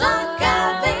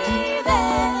sonka baby,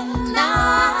 now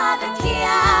I do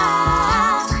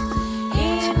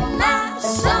Ina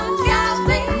sonka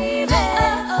baby,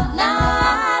 now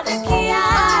I do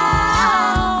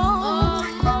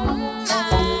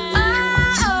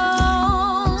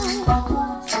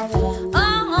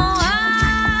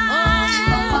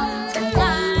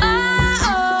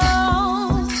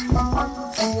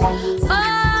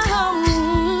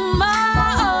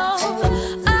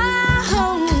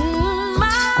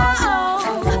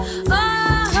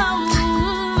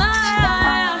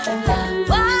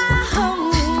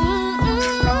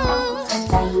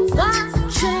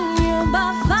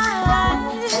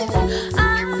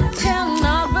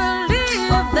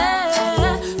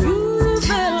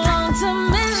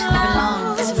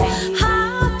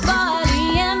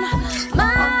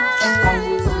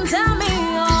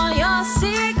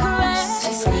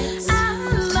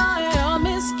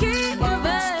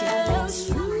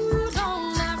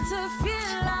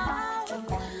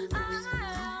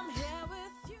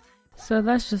So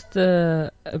that's just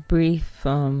a brief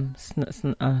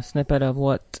snippet of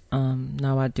what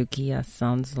Nawadukia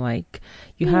sounds like.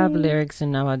 You have lyrics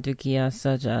in Nawadukia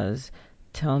such as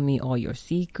 "Tell me all your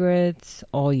secrets,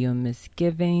 all your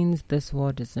misgivings. This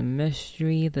world is a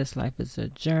mystery. This life is a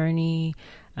journey.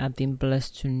 I've been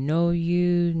blessed to know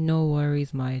you. No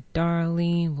worries, my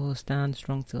darling. We'll stand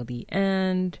strong till the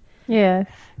end." Yes.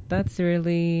 That's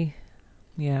really,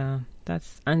 yeah.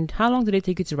 And how long did it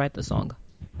take you to write the song?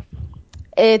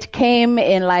 It came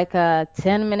in like a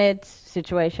 10-minute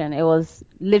situation. It was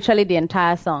literally the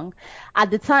entire song.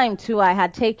 At the time, too, I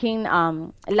had taken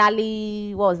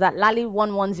Lali, what was that? Lali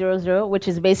 1100, which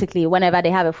is basically whenever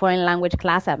they have a foreign language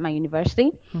class at my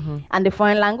university. And the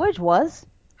foreign language was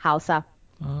Hausa.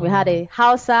 We had a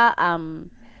Hausa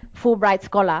Fulbright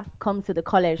scholar come to the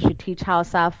college to teach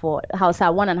Hausa for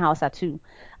Hausa 1 and Hausa 2.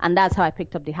 And that's how I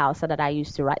picked up the Hausa that I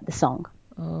used to write the song.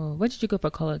 Oh, where did you go for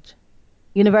college?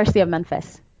 University of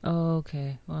Memphis. Oh,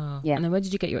 okay. Wow. Yeah. And then where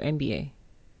did you get your MBA?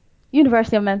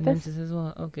 University of Memphis. Memphis as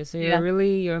well. Okay, so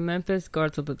you're a Memphis girl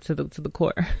to the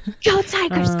core. Go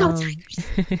Tigers! Go Tigers!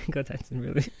 Go Tigers,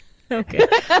 really. Okay.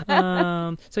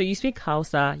 So you speak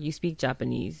Hausa, you speak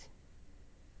Japanese.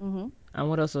 And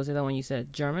what else was the other one you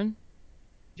said? German?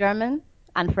 German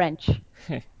and French.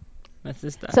 My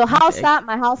sister. So Hausa,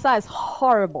 my Hausa is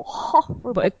horrible.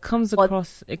 But it comes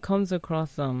across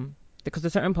because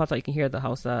there's certain parts that you can hear the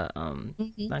Hausa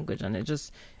language, and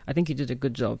I think you did a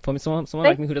good job for me, someone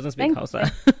like me who doesn't speak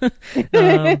Hausa.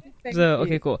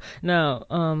 Okay, cool. Now,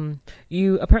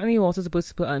 you apparently were also supposed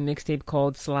to put a mixtape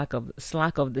called Slack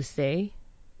of the Say.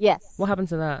 Yes. What happened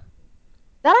to that?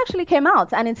 That actually came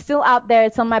out, and it's still out there.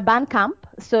 It's on my Bandcamp.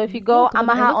 So if you go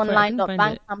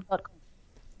amahaonline.bandcamp.com.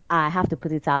 I have to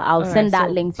put it out. I'll send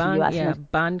that link to you as soon as.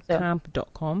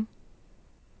 Bandcamp.com.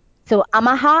 So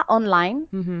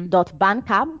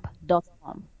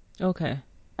amahaonline.bandcamp.com. Okay.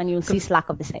 And you'll see Slack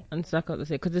of the Same. And Slack of the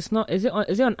Same, because it's not. Is it on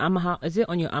Amaha? Is it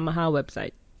on your Amaha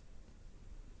website?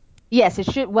 Yes,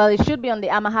 it should. Well, it should be on the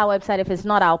Amaha website. If it's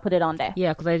not, I'll put it on there.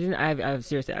 Yeah, because I didn't. I've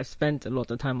seriously. I've spent a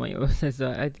lot of time on your website, so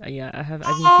I didn't see it. Yeah.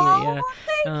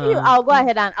 Thank you. I'll go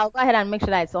ahead and make sure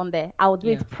that it's on there. I'll do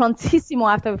it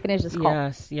prontissimo after we finish this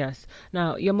call. Yes.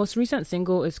 Now, your most recent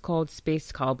single is called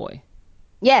Space Cowboy.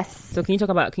 Yes. So can you talk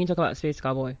about Space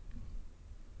Cowboy?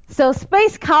 So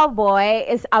Space Cowboy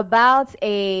is about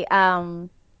a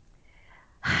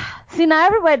See, now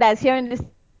everybody that's hearing this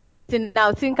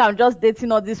now think I'm just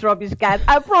dating all these rubbish guys.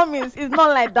 I promise it's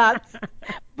not like that.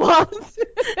 But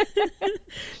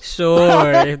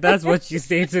sure, if that's what you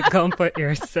say to comfort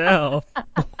yourself.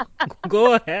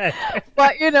 Go ahead.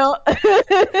 But there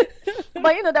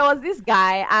was this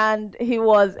guy and he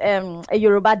was a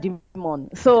Yoruba demon.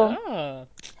 So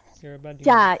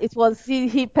yeah, it was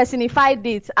he personified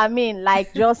it. I mean,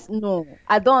 like, just no.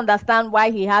 I don't understand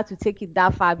why he had to take it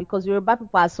that far, because Yoruba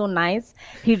people are so nice.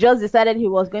 He just decided he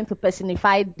was going to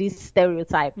personify this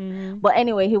stereotype. But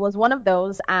anyway, he was one of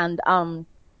those, and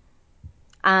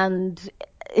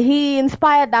he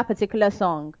inspired that particular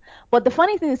song. But the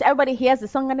funny thing is, everybody hears the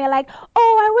song and they're like,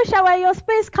 "Oh, I wish I were your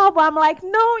space cowboy." I'm like,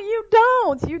 "No, you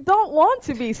don't. You don't want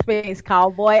to be space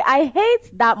cowboy. I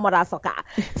hate that motherfucker."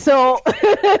 So,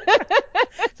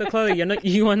 so Chloe,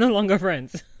 you are no longer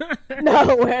friends.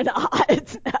 No, we're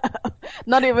not.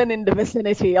 Not even in the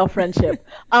vicinity of friendship.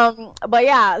 But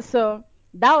yeah, so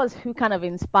that was who kind of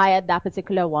inspired that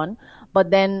particular one. But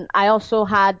then I also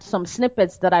had some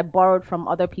snippets that I borrowed from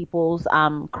other people's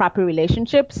crappy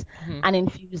relationships and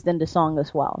infused in the song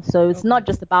as well. So it's not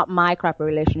just about my crappy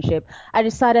relationship. I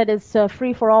decided it's a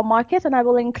free for all market, and I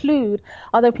will include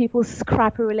other people's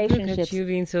crappy relationships. Look at you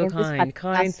being so kind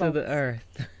to the earth.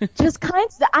 Just kind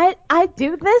to I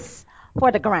do this for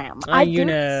the gram. I do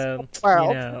this for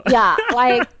the world. Yeah,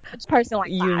 like a person like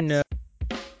that.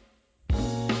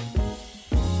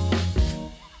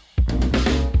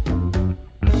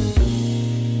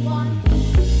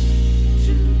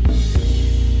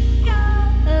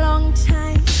 Long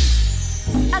time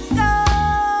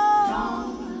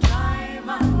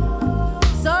ago,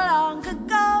 so long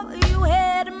ago, you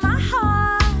hit my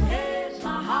heart.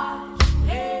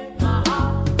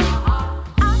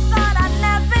 I thought I'd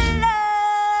never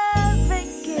love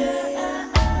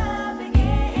again.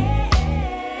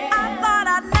 I thought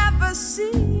I'd never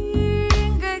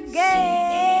sing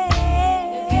again.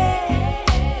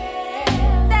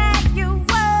 That you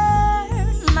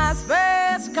were my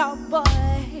space cowboy.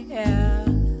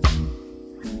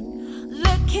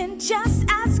 Looking just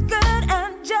as good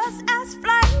and just as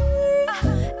fly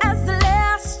as the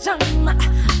last time.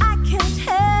 I can't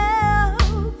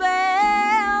help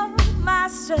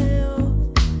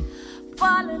myself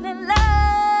falling in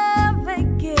love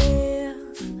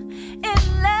again,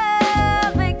 in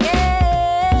love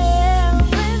again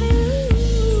with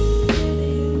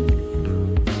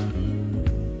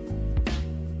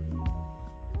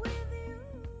you.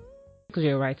 Because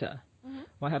you're a writer.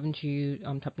 Why haven't you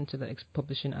tapped into the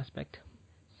publishing aspect?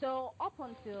 So up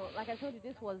until, like I told you,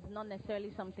 this was not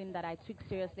necessarily something that I took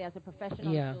seriously as a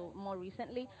profession until more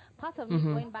recently. Part of me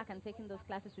going back and taking those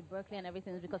classes with Berkeley and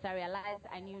everything is because I realized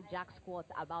I knew jack squat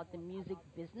about the music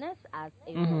business as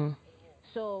a whole.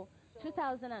 So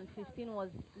 2015 was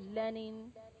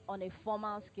learning on a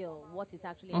formal scale what it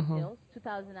actually entails.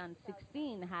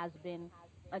 2016 has been,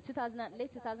 late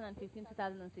 2015,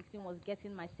 2016 was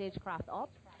getting my stagecraft up,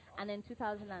 and then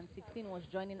 2016 was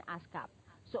joining ASCAP.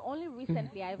 So only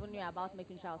recently I even knew about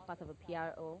making sure I was part of a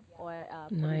PRO or a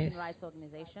publishing rights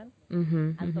organization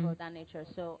and stuff of that nature.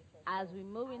 So as we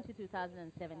move into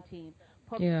 2017,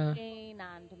 publishing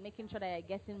and making sure that you're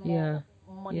getting more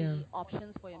money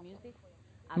options for your music,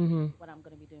 what I'm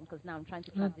going to be doing, because now I'm trying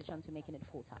to transition to making it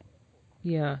full time.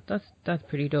 Yeah, that's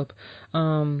pretty dope.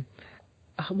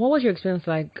 What was your experience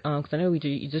like? Because I know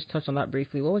you just touched on that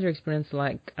briefly. What was your experience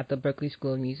like at the Berkeley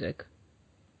School of Music?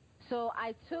 So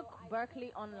I took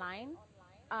Berkeley online,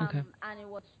 and it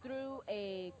was through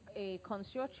a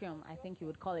consortium, I think you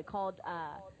would call it, called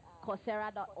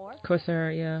Coursera.org.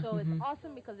 Coursera, yeah. So it's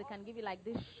awesome because they can give you like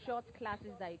these short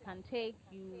classes that you can take.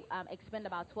 You expend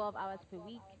about 12 hours per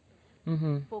week.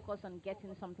 Focus on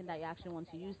getting something that you actually want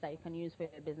to use that you can use for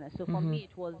your business. So for me,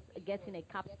 it was getting a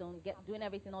capstone, doing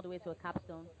everything all the way to a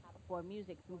capstone for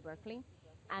music through Berkeley,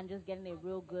 and just getting a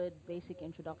real good basic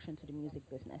introduction to the music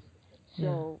business.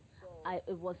 So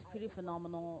it was pretty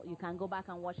phenomenal. You can go back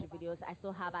and watch the videos. I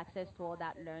still have access to all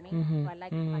that learning. So I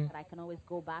like the fact that I can always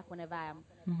go back whenever I'm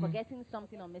forgetting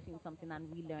something or missing something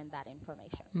and relearn that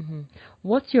information.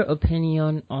 What's your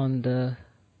opinion on the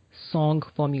song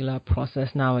formula process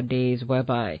nowadays,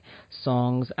 whereby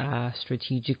songs are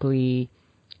strategically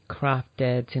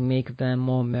crafted to make them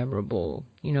more memorable?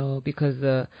 Because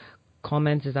the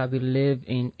comment is that we live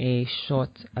in a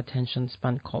short attention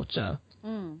span culture.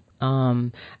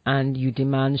 And you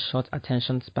demand short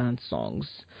attention span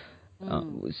songs.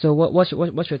 So what's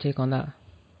your take on that?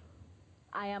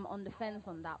 I am on the fence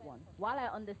on that one. While I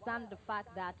understand the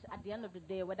fact that at the end of the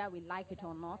day, whether we like it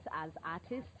or not, as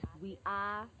artists, we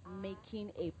are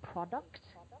making a product.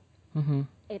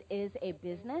 It is a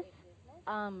business.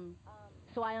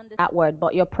 So I understand that word,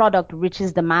 but your product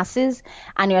reaches the masses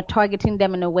and you're targeting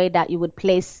them in a way that you would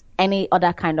place any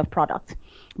other kind of product.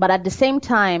 But at the same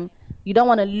time, you don't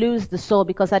want to lose the soul,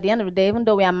 because at the end of the day, even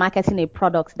though we are marketing a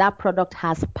product, that product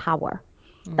has power.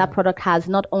 That product has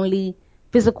not only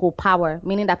physical power,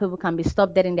 meaning that people can be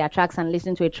stopped dead in their tracks and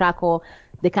listen to a track, or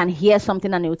they can hear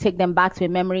something and it will take them back to a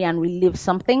memory and relive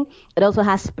something. It also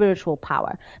has spiritual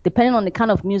power. Depending on the kind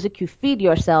of music you feed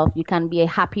yourself, you can be a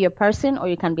happier person, or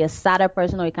you can be a sadder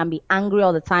person, or you can be angry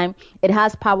all the time. It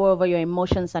has power over your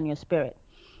emotions and your spirit.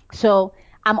 So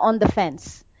I'm on the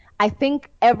fence. I think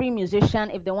every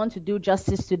musician, if they want to do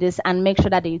justice to this and make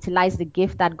sure that they utilize the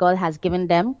gift that God has given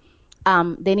them,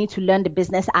 they need to learn the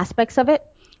business aspects of it.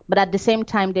 But at the same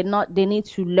time, they need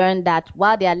to learn that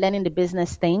while they are learning the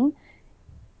business thing,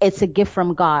 it's a gift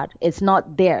from God. It's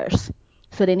not theirs.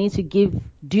 So they need to give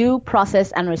due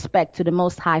process and respect to the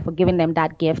Most High for giving them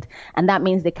that gift. And that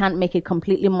means they can't make it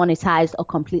completely monetized or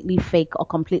completely fake or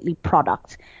completely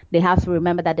product. They have to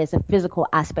remember that there's a physical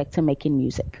aspect to making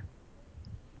music.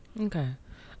 Okay.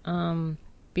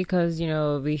 Because,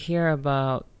 we hear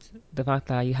about the fact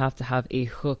that you have to have a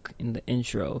hook in the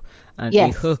intro and a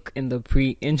hook in the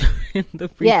pre-intro, in the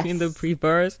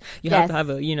pre-verse. You have to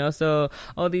have so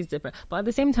all these different. But at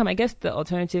the same time, I guess the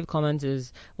alternative comment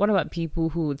is, what about people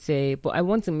who would say, but I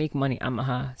want to make money,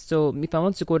 Amaha. So if I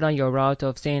want to go down your route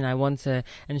of saying I want to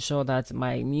ensure that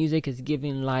my music is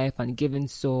giving life and giving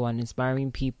soul and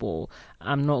inspiring people,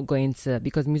 I'm not going to,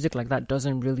 because music like that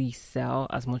doesn't really sell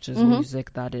as much as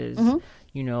music that is,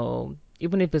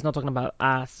 even if it's not talking about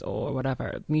ass or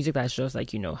whatever, music that's just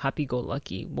like,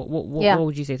 happy-go-lucky. What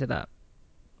would you say to that?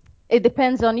 It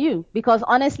depends on you, because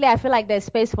honestly, I feel like there's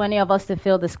space for any of us to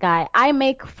fill the sky. I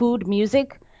make food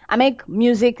music. I make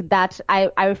music that I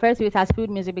refer to it as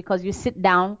food music, because you sit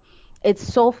down. It's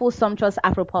soulful, sumptuous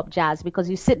Afropop jazz, because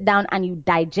you sit down and you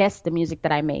digest the music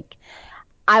that I make.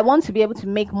 I want to be able to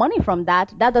make money from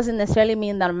that. That doesn't necessarily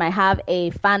mean that I might have a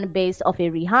fan base of a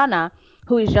Rihanna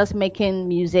who is just making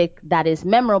music that is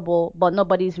memorable, but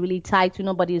nobody's really tied to,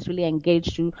 nobody's really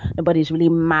engaged to, nobody's really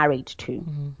married to.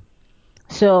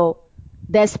 So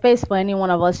there's space for any one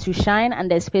of us to shine, and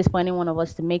there's space for any one of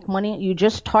us to make money. You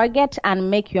just target and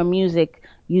make your music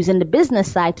using the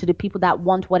business side to the people that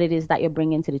want what it is that you're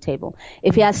bringing to the table.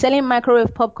 If you are selling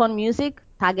microwave popcorn music,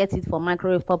 target it for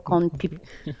microwave popcorn people.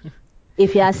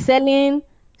 If you are selling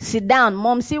sit down,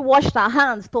 momsy washed her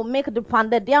hands to make the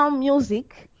pounded down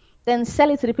music, then sell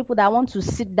it to the people that want to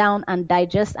sit down and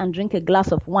digest and drink a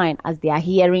glass of wine as they are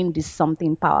hearing this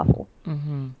something powerful.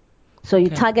 So you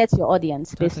target your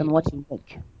audience based on what you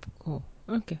make. Cool.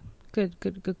 Okay.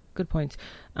 Good point.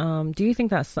 Do you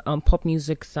think that pop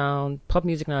music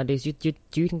nowadays? Do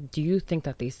you think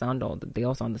that they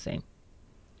all sound the same?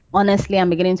 Honestly, I'm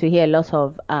beginning to hear a lot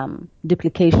of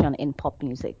duplication in pop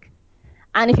music.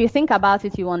 And if you think about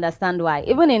it, you understand why.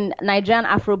 Even in Nigerian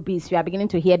Afrobeats, you are beginning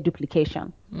to hear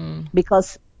duplication.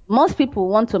 Because most people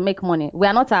want to make money. We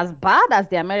are not as bad as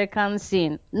the American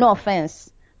scene. No offense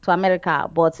to America,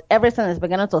 but everything is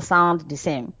beginning to sound the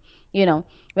same. We are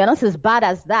not as bad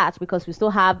as that, because we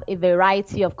still have a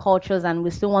variety of cultures and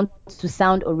we still want to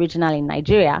sound original in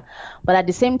Nigeria. But at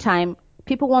the same time,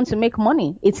 people want to make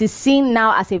money. It is seen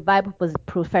now as a viable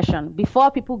profession. Before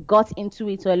people got into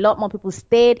it, so a lot more people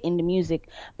stayed in the music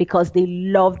because they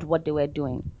loved what they were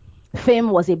doing. Fame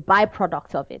was a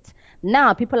byproduct of it.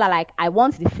 Now people are like, I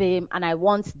want the fame and I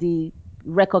want the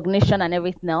recognition and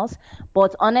everything else.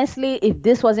 But honestly, if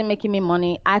this wasn't making me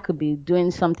money, I could be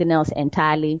doing something else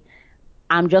entirely.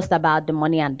 I'm just about the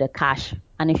money and the cash.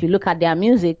 And if you look at their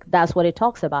music, that's what it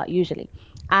talks about usually.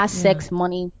 Sex,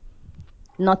 money,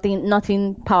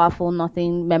 nothing powerful,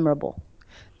 nothing memorable.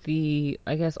 The,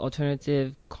 I guess,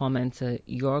 alternative comment to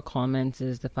your comments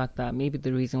is the fact that maybe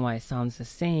the reason why it sounds the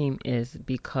same is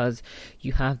because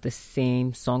you have the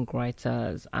same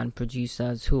songwriters and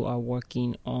producers who are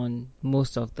working on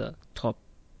most of the top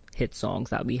hit songs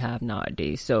that we have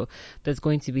nowadays. So there's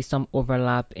going to be some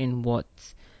overlap in what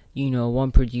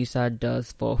one producer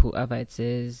does for whoever it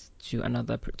is to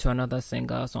another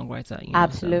singer, songwriter.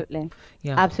 Absolutely. So,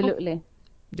 yeah. Absolutely.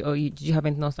 Did you have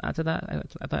anything else to add to that?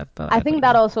 I think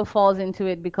that also falls into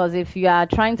it, because if you are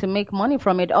trying to make money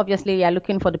from it, obviously you are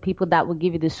looking for the people that will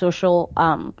give you the social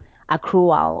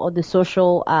accrual, or the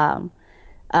social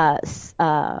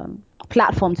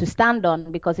platform to stand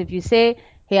on. Because if you say,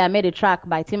 hey, I made a track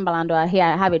by Timbaland, or hey,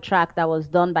 I have a track that was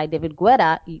done by David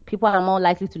Guetta, people are more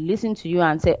likely to listen to you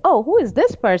and say, oh, who is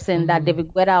this person that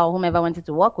David Guetta or whomever wanted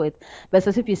to work with?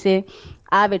 Versus if you say,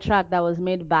 I have a track that was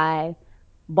made by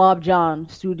Bob John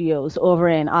Studios over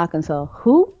in Arkansas.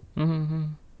 Who?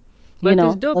 But if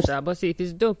it's dope, but see, if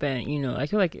it's dope, and I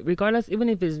feel like regardless, even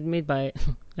if it's made by,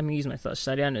 let me use myself,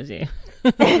 Shadia Nozie.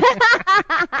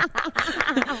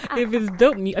 If it's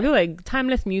dope, I feel like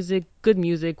timeless music, good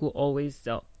music will always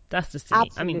sell. That's just to me.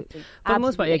 I mean, for the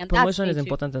most part, like, promotion is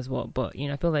important as well. But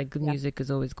I feel like good music is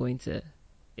always going to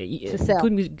sell.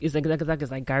 Good music is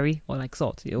like Gary or like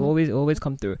salt. It will always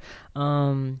come through.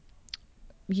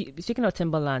 Speaking of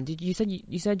Timbaland,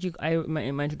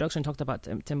 in my introduction talked about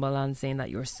Timbaland, saying that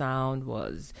your sound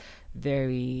was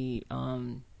very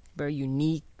very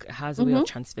unique, has a way of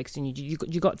transfixing you.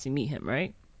 You got to meet him,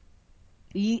 right?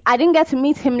 I didn't get to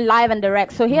meet him live and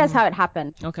direct, so here's how it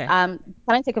happened. Okay. Can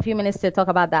I take a few minutes to talk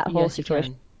about that whole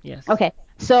situation? Yes. Okay.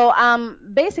 So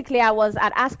basically I was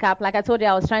at ASCAP. Like I told you,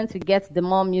 I was trying to get the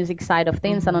more music side of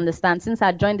things and understand. Since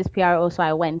I joined this PRO, so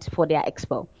I went for their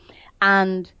expo.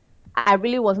 And I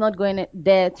really was not going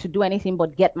there to do anything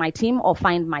but get my team or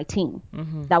find my team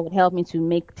that would help me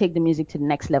to take the music to the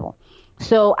next level.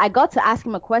 So I got to ask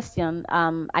him a question.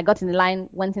 I got in the line,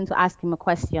 went in to ask him a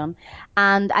question,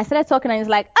 and I started talking, and he's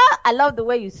like, I love the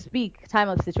way you speak. Time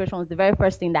of situation was the very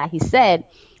first thing that he said.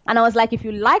 And I was like, if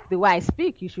you like the way I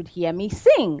speak, you should hear me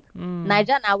sing.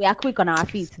 Niger, now we are quick on our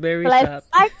feet. Very sharp.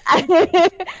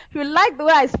 If you like the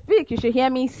way I speak, you should hear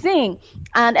me sing.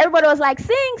 And everybody was like,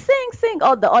 sing, sing, sing.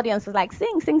 All the audience was like,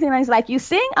 sing, sing, sing. And he's like, you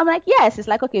sing? I'm like, yes. It's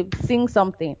like, okay, sing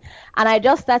something. And I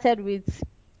just started with,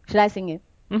 should I sing it?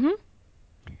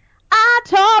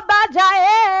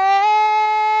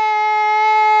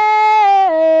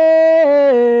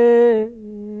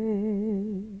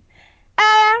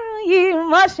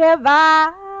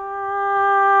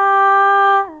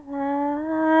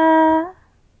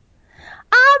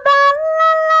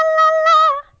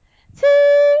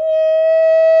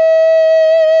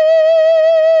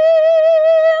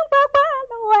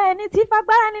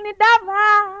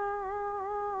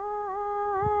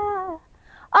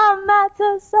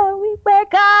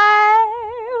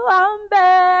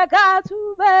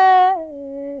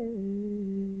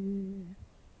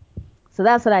 So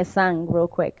that's what I sang real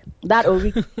quick. That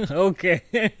Oriki. Okay.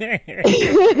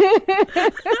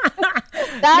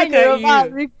 That Yoruba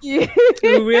Oriki.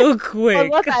 Real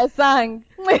quick. What I sang.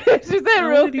 She said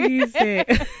real What did you say?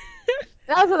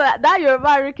 That Yoruba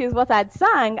Oriki is what I'd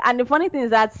sang. And the funny thing is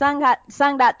that I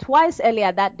sang that twice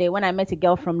earlier that day when I met a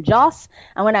girl from Jos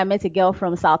and when I met a girl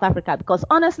from South Africa. Because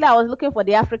honestly, I was looking for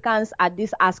the Africans at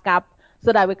this ASCAP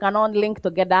so that we can all link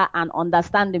together and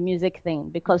understand the music thing.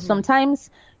 Because sometimes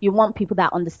you want people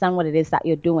that understand what it is that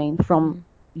you're doing from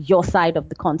your side of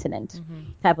the continent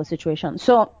type of situation.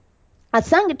 So I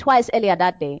sang it twice earlier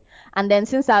that day. And then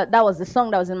since that was the song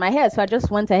that was in my head, so I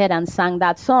just went ahead and sang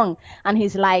that song. And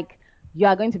he's like, you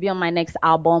are going to be on my next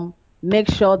album. Make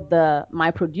sure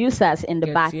my producers in the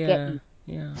back get you.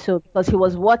 Yeah. So because he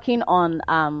was working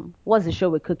on what's the show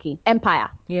with Cookie? Empire.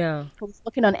 Yeah. He was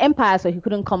working on Empire, so he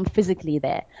couldn't come physically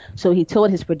there. So he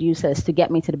told his producers to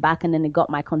get me to the back, and then he got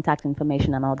my contact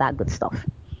information and all that good stuff.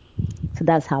 So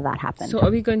that's how that happened. So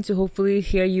are we going to hopefully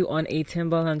hear you on a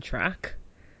Timbaland track?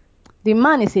 The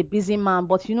man is a busy man,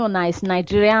 but now it's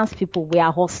Nigerians people, we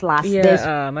are hustlers.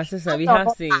 Yeah, my sister, we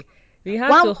have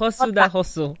to hustle that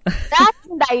hustle. That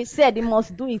thing that you said, you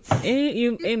must do it.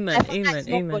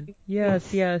 Amen.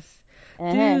 Yes.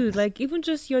 Dude, like even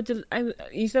just you said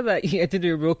that I did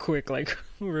it real quick, like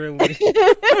really.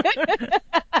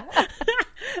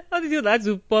 How did you that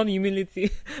to pump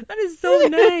humility? That is so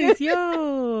nice,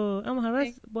 yo.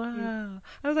 That's wow.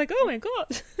 I was like, oh my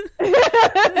god.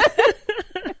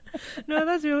 No,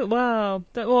 that's really wow.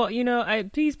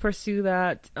 Please pursue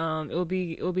that. It'll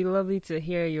be lovely to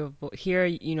hear hear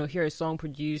a song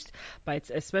produced by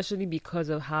especially because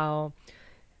of how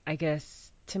I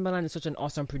guess Timbaland is such an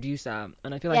awesome producer,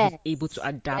 and I feel like he's able to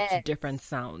adapt to different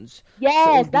sounds.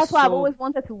 Yes, that's why I've always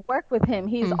wanted to work with him.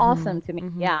 He's awesome to me.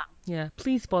 Yeah. Yeah.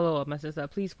 Please follow up, my sister.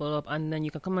 Please follow up, and then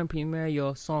you can come and premiere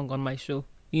your song on my show.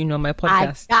 my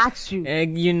podcast. I got you.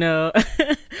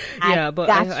 Yeah, but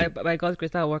got you. by God's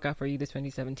grace, that'll work out for you this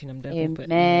 2017. I'm definitely putting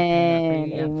that for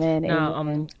you. Yeah. Amen. Now,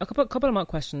 Amen. a couple more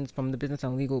questions from the business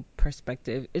and legal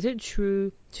perspective. Is it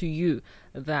true to you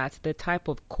that the type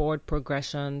of chord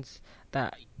progressions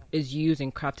that is used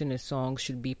in crafting a song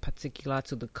should be particular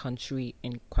to the country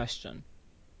in question?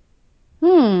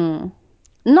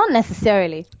 Not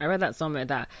necessarily. I read that somewhere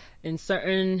that in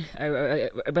certain, I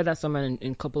read that somewhere in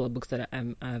a couple of books that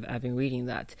I've been reading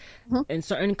that in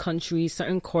certain countries,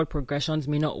 certain chord progressions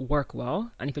may not work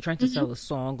well. And if you're trying to sell a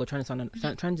song or trying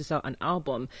to sell an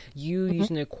album, you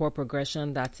using a chord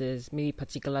progression that is maybe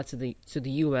particular to the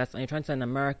US and you're trying to sell in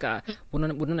America would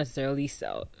not necessarily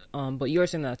sell. But you're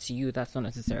saying that to you, that's not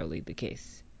necessarily the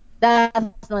case.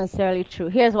 That's not necessarily true.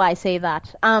 Here's why I say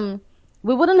that.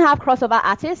 We wouldn't have crossover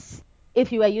artists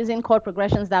if you were using chord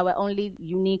progressions that were only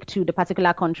unique to the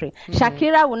particular country.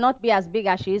 Shakira will not be as big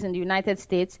as she is in the United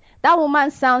States. That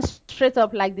woman sounds straight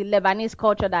up like the Lebanese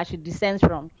culture that she descends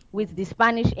from, with the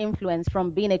Spanish influence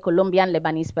from being a Colombian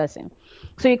Lebanese person.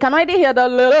 So you can already hear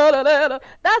the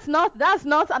that's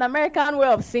not an American way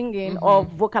of singing or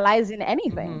vocalizing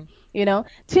anything.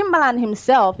 Timbaland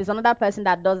himself is another person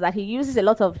that does that. He uses a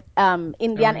lot of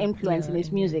Indian influence in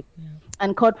his music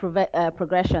and chord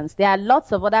progressions. There are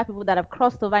lots of other people that have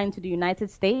crossed over into the United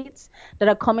States that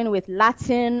are coming with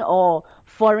Latin or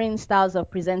foreign styles of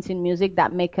presenting music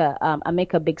that make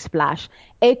a big splash.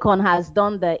 Akon has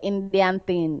done the Indian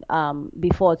thing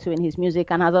before too in his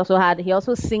music, and he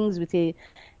also sings with a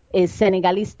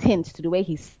Senegalese tint to the way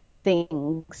he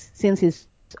sings, since he's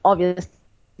obviously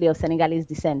of Senegalese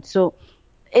descent. So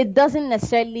it doesn't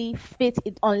necessarily fit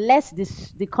it unless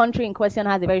the country in question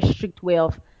has a very strict way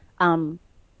of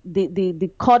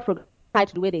the chord tied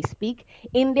to the way they speak.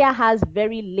 India has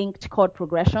very linked chord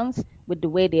progressions with the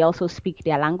way they also speak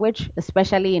their language,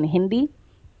 especially in Hindi.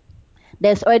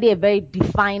 There's already a very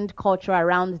defined culture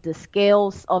around the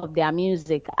scales of their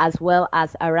music as well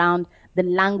as around the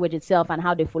language itself and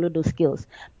how they follow those scales.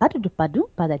 Like,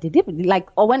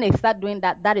 or when they start doing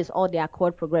that, that is all their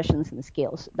chord progressions and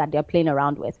scales that they're playing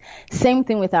around with. Same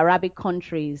thing with Arabic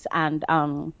countries and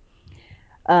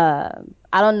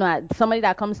I don't know. Somebody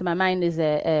that comes to my mind is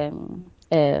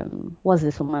what's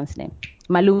this woman's name?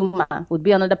 Maluma would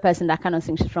be another person that kind of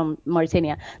sings from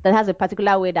Mauritania that has a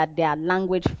particular way that their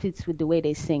language fits with the way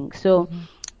they sing. So,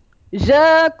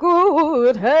 that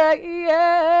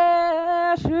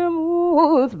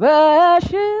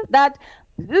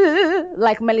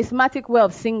like melismatic way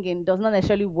of singing does not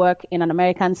necessarily work in an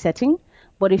American setting.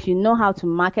 But if you know how to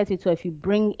market it, or if you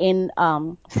bring in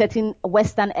certain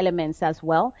Western elements as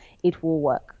well, it will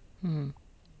work.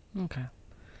 Okay.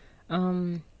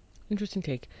 Interesting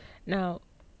take. Now,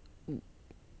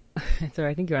 sorry,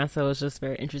 I think your answer was just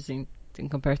very interesting in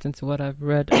comparison to what I've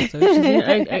read. Also,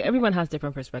 everyone has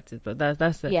different perspectives, but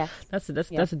that's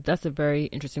a very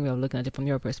interesting way of looking at it from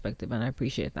your perspective, and I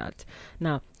appreciate that.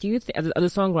 Now, do you think, as a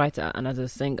songwriter and as a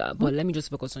singer, but let me just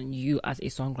focus on you as a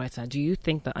songwriter, do you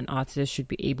think that an artist should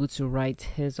be able to write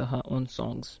his or her own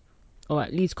songs, or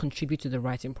at least contribute to the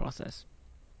writing process?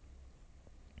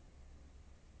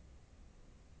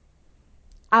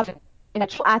 In a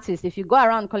true artist, if you go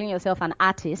around calling yourself an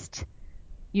artist,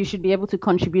 you should be able to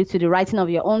contribute to the writing of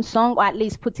your own song, or at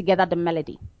least put together the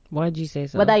melody. Why did you say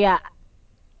so? Whether you're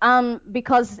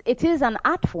because it is an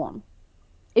art form.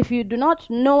 If you do not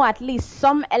know at least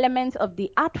some element of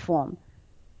the art form,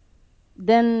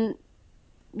 then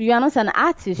you are not an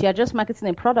artist. You're just marketing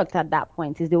a product at that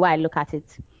point, is the way I look at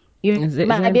it. Is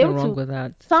there anything wrong with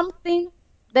that?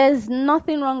 There's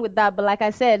nothing wrong with that. But like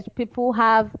I said, people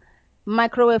have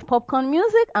microwave popcorn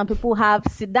music and people have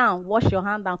sit down, wash your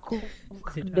hand and cook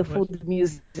the food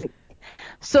music.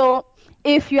 So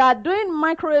if you are doing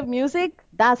microwave music,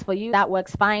 that's for you. That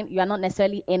works fine. You are not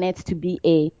necessarily in it to be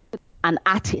an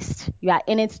artist. You are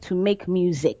in it to make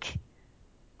music.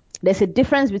 There's a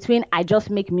difference between I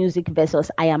just make music versus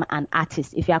I am an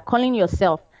artist. If you are calling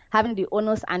yourself, having the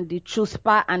onus and the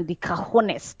chutzpah and the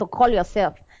cajones to call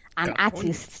yourself an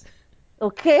artist,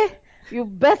 okay, you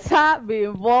better be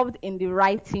involved in the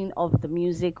writing of the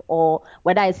music, or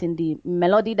whether it's in the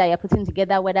melody that you're putting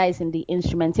together, whether it's in the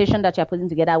instrumentation that you're putting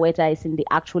together, whether it's in the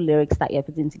actual lyrics that you're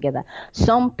putting together.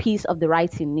 Some piece of the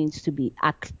writing needs to be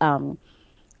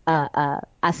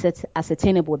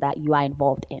ascertainable that you are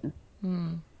involved in.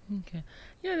 Okay.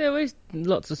 Yeah, there is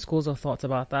lots of schools of thought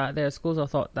about that. There are schools of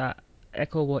thought that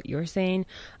echo what you're saying,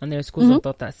 and there are schools of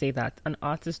thought that say that an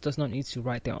artist does not need to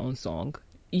write their own song.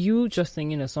 you just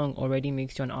singing a song already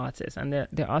makes you an artist, and there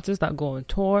are artists that go on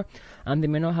tour and they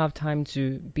may not have time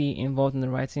to be involved in the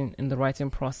writing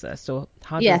process. So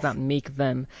how does that make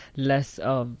them less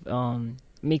of an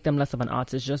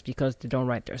artist just because they don't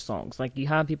write their songs? Like, you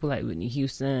have people like Whitney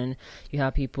Houston, you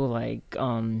have people like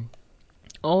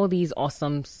all these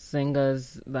awesome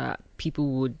singers that people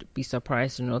would be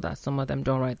surprised to know that some of them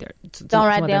don't write their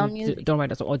own music, don't write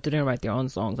their song, or didn't write their own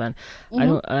songs, and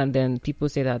and then people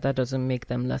say that doesn't make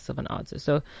them less of an artist.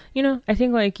 So I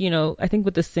think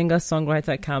with the singer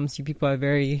songwriter camps, you people are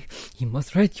very, you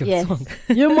must write your song.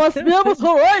 You must be able to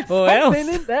write something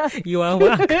in there. You are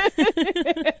whack.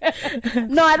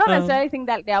 No, I don't necessarily think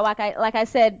that they are whack. Like I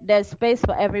said, there's space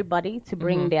for everybody to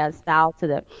bring their style to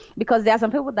them, because there are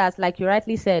some people that's, like you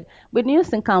rightly said, Whitney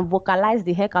Houston can vocalize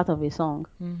the heck out of a song.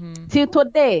 Till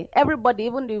today, everybody,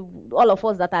 even all of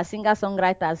us that are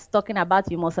singer-songwriters, talking about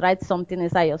you must write something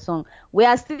inside your song, we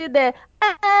are still there,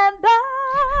 and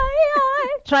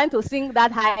I trying to sing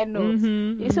that high note.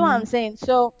 You see what I'm saying?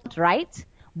 So, right,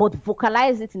 but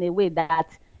vocalize it in a way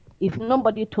that if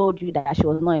nobody told you that she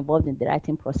was not involved in the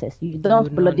writing process, you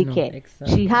don't bloody care.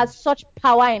 Exactly. She has such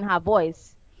power in her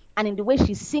voice and in the way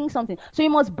she sings something. So you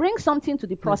must bring something to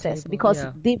the process, because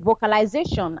the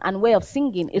vocalization and way of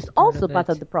singing is also part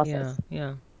of the process.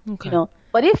 Yeah. Okay.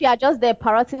 But if you are just there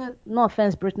parroting, no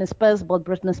offense, Britney Spears, but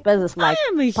Britney Spears is like, I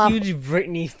am a huge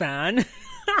Britney fan.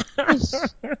 I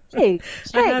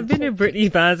have been a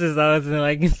Britney fan since I was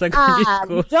in secondary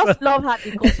school. You just love her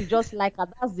because you just like her.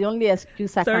 That's the only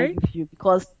excuse I can give you,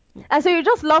 because I say you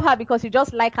just love her because you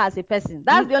just like her as a person.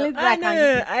 That's the only thing I can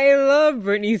give you. I love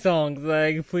Britney songs,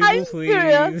 like Please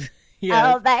Please.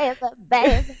 Yes. Oh, baby.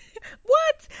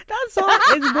 What? That song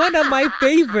is one of my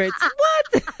favorites.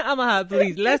 What? Amaha,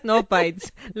 please, let's not fight.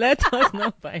 Let us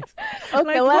not fight.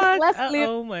 Okay,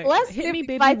 let's Hit Me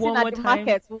Baby fighting One at More the Time.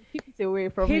 Market. We'll keep it away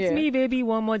from here. Hit Me Baby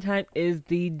One More Time is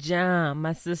the jam,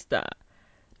 my sister.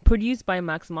 Produced by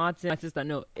Max Martin. My sister,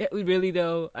 no, it really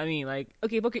though. I mean, like,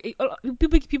 okay,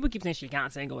 people keep saying she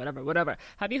can't sing or whatever.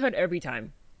 Have you heard Every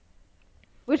Time?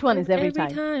 Which one is Every Time?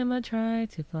 Every time I try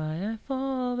to fly, I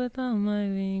fall without my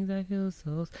wings. I feel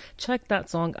so. Check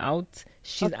that song out.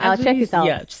 I'll check it out.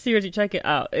 Yeah, seriously, check it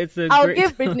out. I'll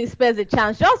give Britney Spears a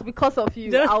chance just because of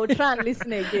you. I will try and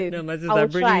listen again. No, my sister,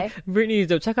 Britney,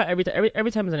 though, check out Every Time.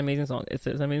 Every Time is an amazing song. It's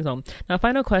an amazing song. Now,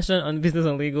 final question on business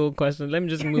and legal question. Let me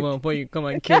just move on before you come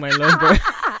and kill my love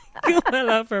my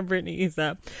love for Britney. Is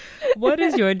that what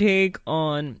is your take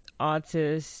on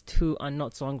artists who are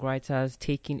not songwriters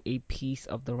taking a piece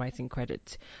of the writing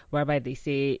credit, whereby they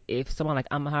say, if someone like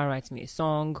Amaha writes me a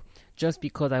song, just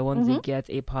because I want to get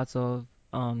a part of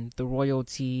the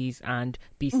royalties and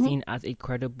be seen as a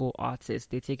credible artist,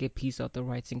 they take a piece of the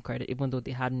writing credit even though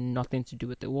they had nothing to do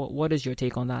with it. What is your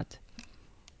take on that?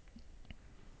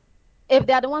 If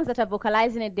they are the ones that are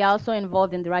vocalizing it, they're also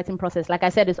involved in the writing process. Like I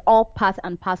said, it's all part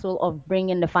and parcel of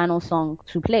bringing the final song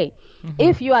to play.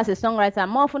 If you as a songwriter,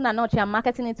 more often than not, you're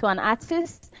marketing it to an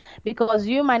artist, because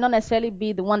you might not necessarily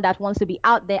be the one that wants to be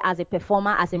out there as a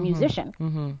performer, as a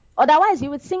musician. Otherwise, you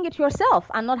would sing it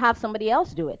yourself and not have somebody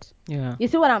else do it. Yeah. You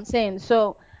see what I'm saying?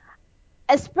 So,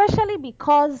 especially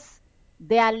because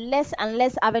there are less and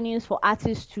less avenues for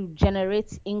artists to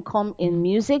generate income in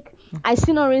music, I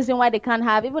see no reason why they can't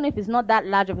have, even if it's not that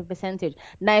large of a percentage.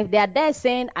 Now, if they are there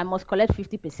saying, I must collect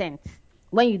 50%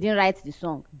 when you didn't write the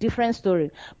song, different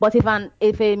story. But if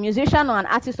a musician or an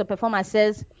artist or performer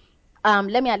says,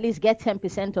 let me at least get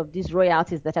 10% of these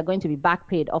royalties that are going to be back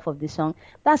paid off of this song,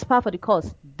 that's part of the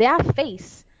cause. Their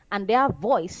face and their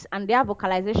voice and their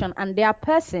vocalization and their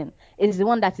person is the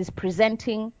one that is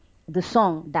presenting the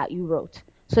song that you wrote.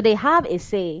 So they have a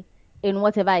say in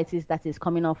whatever it is that is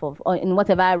coming off of, or in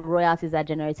whatever royalties are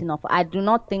generating off. I do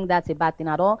not think that's a bad thing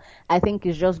at all. I think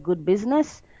it's just good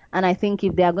business. And I think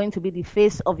if they are going to be the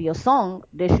face of your song,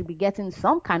 they should be getting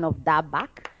some kind of that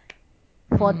back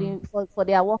for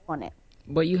their work on it.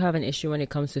 But you have an issue when it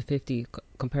comes to 50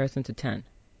 comparison to 10.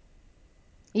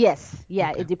 Yes,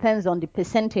 yeah, okay. It depends on the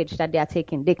percentage that they are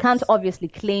taking. They can't obviously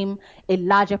claim a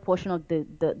larger portion of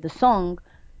the song,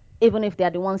 even if they are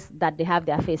the ones that they have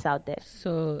their face out there.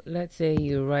 So let's say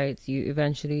you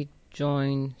eventually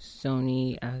join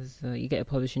Sony as you get a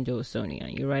publishing deal with Sony,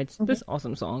 and you write this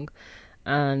awesome song,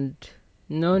 and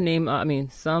no name. I mean,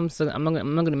 I'm not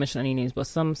going to mention any names, but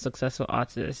some successful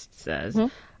artist says,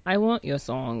 I want your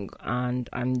song and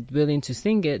I'm willing to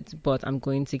sing it, but I'm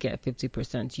going to get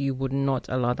 50%. You would not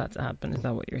allow that to happen. Is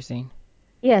that what you're saying?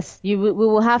 Yes, we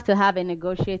will have to have a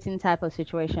negotiating type of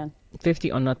situation.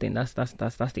 50 or nothing. That's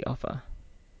the offer.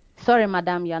 Sorry,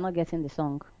 madam, you are not getting the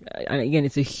song. And again,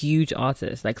 it's a huge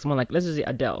artist, like someone like, let's just say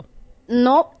Adele.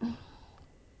 Nope.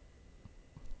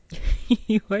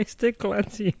 You are still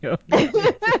clutching your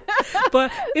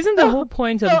But isn't the whole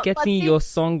point of getting your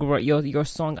song your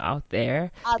song out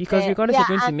there? Because regardless,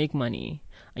 you're going to make money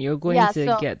and you're going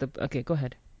to get the. Okay, go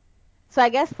ahead. So I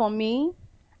guess for me,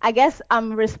 I guess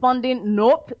I'm responding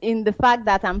nope in the fact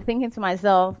that I'm thinking to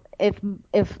myself,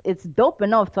 if it's dope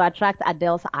enough to attract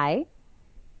Adele's eye,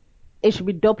 it should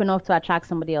be dope enough to attract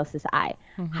somebody else's eye.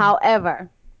 However,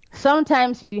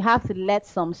 sometimes you have to let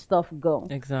some stuff go.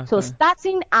 Exactly. So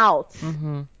starting out,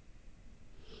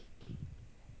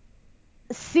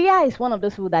 Sia is one of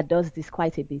those people that does this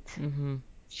quite a bit.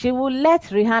 She will let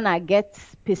Rihanna get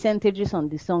percentages on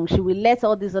the song. She will let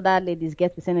all these other ladies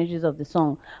get percentages of the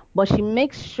song. But she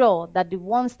makes sure that the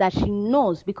ones that she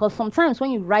knows, because sometimes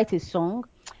when you write a song,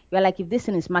 you're like, if this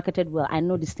thing is marketed well, I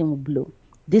know this thing will blow.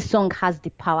 This song has the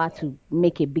power to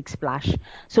make a big splash.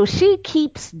 So she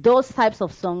keeps those types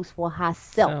of songs for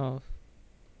herself.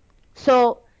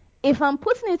 So if I'm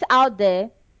putting it out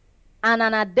there and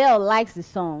an Adele likes the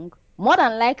song, more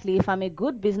than likely, if I'm a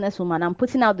good businesswoman, I'm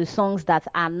putting out the songs that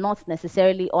are not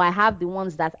necessarily, or I have the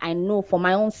ones that I know for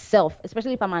my own self,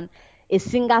 especially if I'm a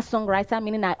singer-songwriter,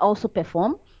 meaning I also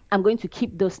perform, I'm going to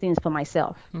keep those things for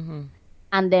myself. And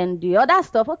then the other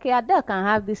stuff, okay, Adele can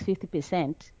have this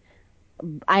 50%.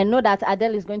 I know that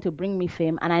Adele is going to bring me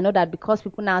fame, and I know that because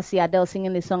people now see Adele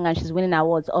singing the song and she's winning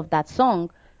awards of that song,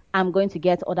 I'm going to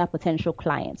get other potential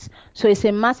clients. So it's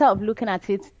a matter of looking at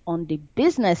it on the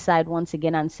business side once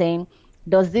again and saying,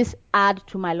 does this add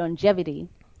to my longevity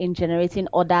in generating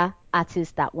other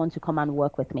artists that want to come and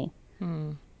work with me?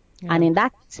 And in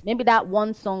that case, maybe that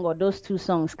one song or those two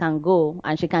songs can go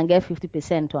and she can get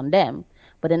 50% on them.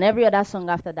 But then every other song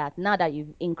after that, now that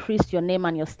you've increased your name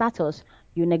and your status,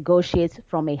 you negotiate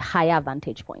from a higher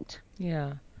vantage point.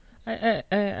 Yeah.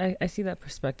 I see that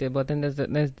perspective, but then there's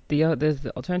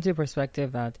the alternative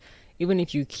perspective that even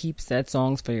if you keep said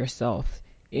songs for yourself,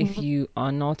 if you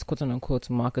are not quote unquote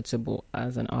marketable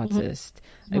as an artist,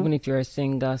 even if you're a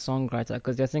singer songwriter,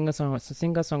 because there are singer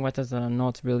songwriters that are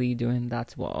not really doing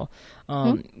that well,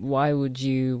 why would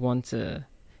you want to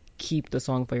keep the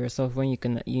song for yourself when you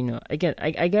can, again,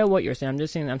 I get what you're saying. I'm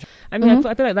just saying, I feel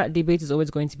like that debate is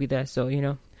always going to be there, so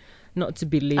not to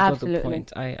belabor the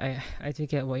point. I do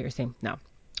get what you're saying now.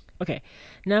 Okay,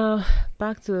 now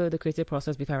back to the creative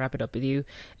process before I wrap it up with you,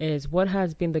 is what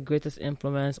has been the greatest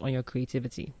influence on your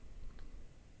creativity?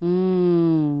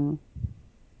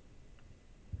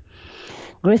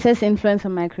 Greatest influence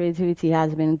on my creativity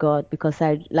has been God, because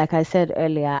like I said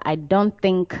earlier, I don't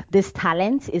think this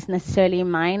talent is necessarily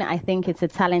mine. I think it's a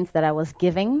talent that I was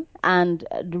given. And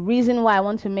the reason why I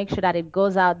want to make sure that it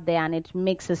goes out there and it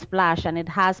makes a splash and it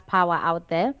has power out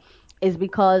there is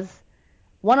because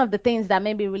one of the things that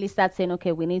made me really start saying,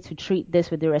 okay, we need to treat this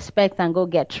with the respect and go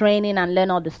get training and learn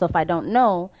all the stuff I don't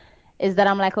know, is that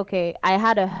I'm like, okay, I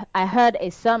heard a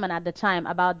sermon at the time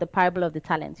about the parable of the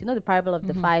talents. You know, the parable of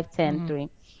the 5, 10, 3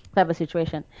 type of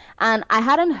situation. And I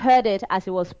hadn't heard it as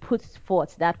it was put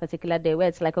forth that particular day, where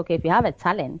it's like, okay, if you have a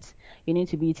talent, you need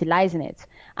to be utilizing it.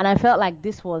 And I felt like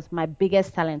this was my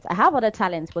biggest talent. I have other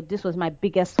talents, but this was my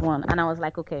biggest one. And I was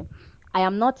like, okay, I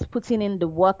am not putting in the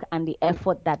work and the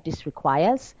effort that this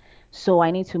requires. So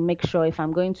I need to make sure if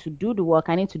I'm going to do the work,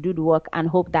 I need to do the work and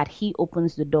hope that he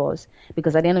opens the doors,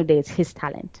 because at the end of the day, it's his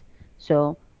talent.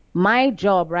 So my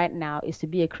job right now is to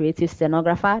be a creative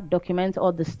stenographer, document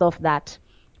all the stuff that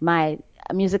my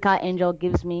musical angel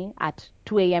gives me at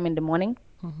 2 a.m. in the morning.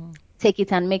 Take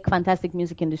it and make fantastic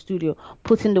music in the studio,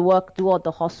 put in the work, do all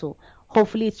the hustle.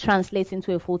 Hopefully it translates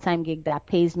into a full-time gig that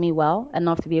pays me well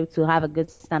enough to be able to have a good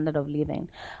standard of living.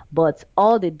 But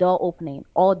all the door opening,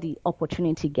 all the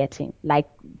opportunity getting, like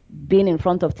being in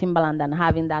front of Timbaland and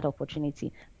having that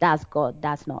opportunity, that's God,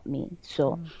 that's not me.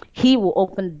 So he will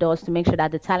open the doors to make sure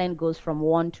that the talent goes from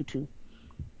 1 to 2.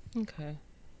 Okay.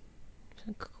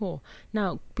 Cool.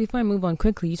 Now, before I move on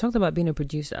quickly, you talked about being a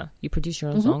producer. You produce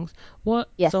your own songs. What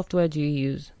software do you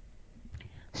use?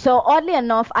 So oddly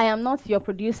enough, I am not your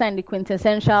producer in the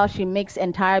quintessential, she makes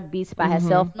entire beats by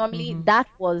herself. Normally, that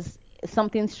was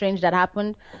something strange that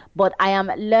happened, but I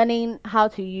am learning how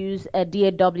to use a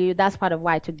DAW. That's part of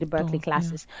why I took the Berklee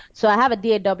classes. So I have a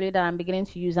DAW that I'm beginning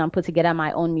to use and put together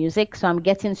my own music. So I'm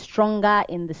getting stronger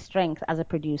in the strength as a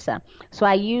producer. So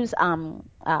I use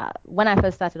when I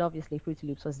first started, obviously Fruity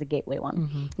Loops was the gateway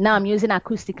one. Now I'm using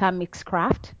Acoustica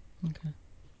Mixcraft. Okay.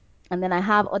 And then I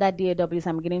have other DAWs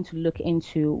I'm getting to look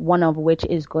into, one of which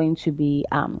is going to be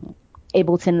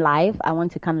Ableton Live. I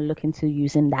want to kind of look into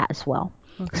using that as well.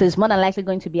 Okay. So it's more than likely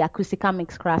going to be Acoustica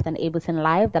Mixcraft and Ableton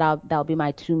Live. That'll be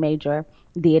my two major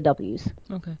DAWs.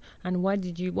 Okay. And what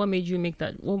made you make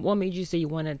that? What made you say you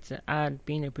wanted to add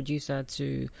being a producer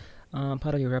to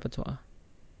part of your repertoire?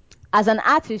 As an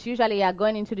artist, usually you are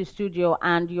going into the studio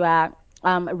and you are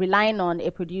relying on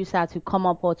a producer to come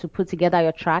up or to put together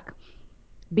your track.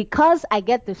 Because I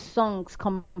get the songs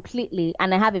completely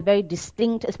and I have a very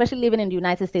distinct, especially living in the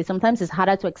United States, sometimes it's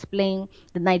harder to explain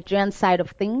the Nigerian side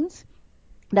of things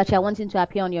that you're wanting to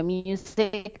appear on your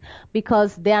music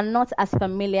because they are not as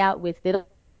familiar with, they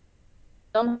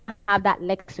don't have that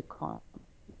lexicon.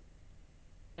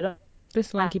 They don't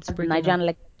This line have keeps the breaking up.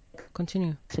 Nigerian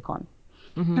Continue. lexicon.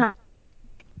 Mm-hmm.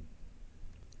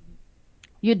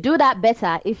 You do that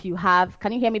better if you have,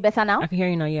 can you hear me better now? I can hear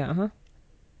you now, yeah. Uh-huh.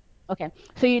 Okay.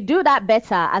 So you do that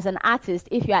better as an artist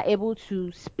if you are able to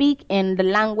speak in the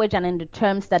language and in the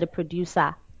terms that the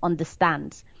producer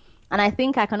understands. And I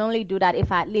think I can only do that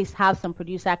if I at least have some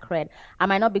producer cred. I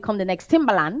might not become the next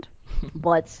Timbaland,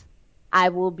 but I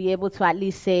will be able to at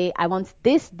least say, I want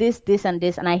this, this, this, and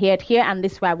this, and I hear it here, and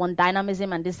this is where I want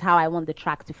dynamism, and this is how I want the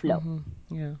track to flow.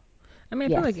 Yeah. I mean,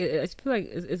 Yes. I feel like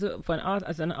it's for an art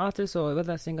as an artist or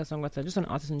whether a singer songwriter, just an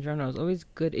artist in general, it's always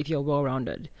good if you're well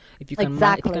rounded. If you can if you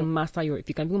Exactly. can master if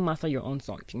you can even master your own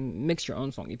song, if you can mix your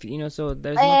own song, if you know, so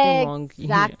there's nothing wrong.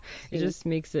 Exactly. It just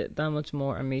makes it that much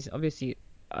more amazing. Obviously,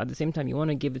 at the same time, you want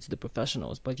to give it to the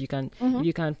professionals, but if you can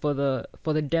for the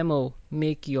demo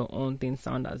make your own thing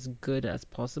sound as good as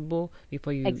possible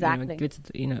before you Exactly. give it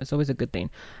to it's always a good thing.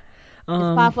 It's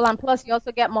powerful, and plus you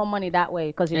also get more money that way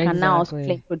because you can now also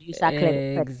claim producer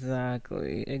credit.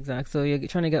 Exactly. So you're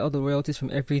trying to get all the royalties from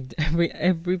every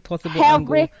possible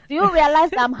angle. Do you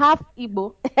realize that I'm half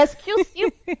Igbo? Excuse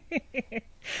you.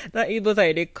 That Igbo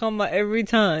side, they come out every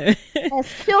time.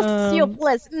 Excuse you,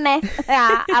 please. Nah,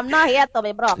 I'm not here to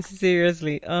be broke.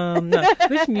 Seriously. Now,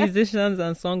 which musicians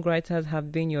and songwriters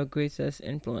have been your greatest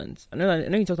influence? I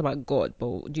know you talked about God,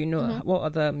 but do you know what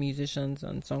other musicians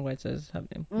and songwriters have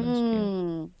influenced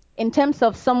you? In terms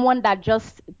of someone that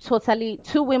just totally,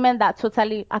 two women that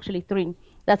totally, actually three,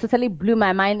 that totally blew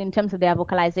my mind in terms of their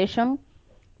vocalization: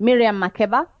 Miriam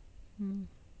Makeba,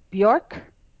 Bjork,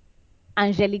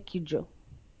 Angelique Kidjo.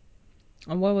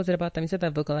 And what was it about them? You said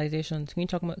that vocalizations. Can you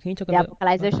talk Their about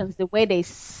vocalizations, the way they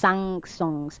sang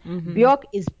songs. Bjork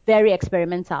is very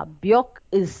experimental. Bjork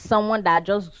is someone that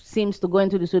just seems to go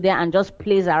into the studio and just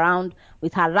plays around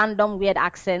with her random weird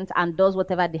accent and does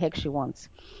whatever the heck she wants.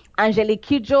 Angelique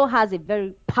Kidjo has a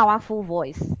very powerful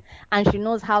voice and she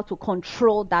knows how to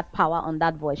control that power on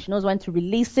that voice. She knows when to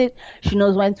release it. She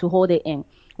knows when to hold it in.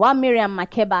 While Miriam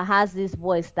Makeba has this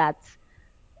voice that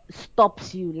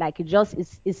stops you, like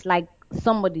it's like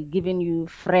somebody giving you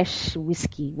fresh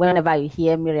whiskey whenever you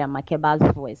hear Miriam Makeba's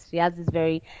voice. She has this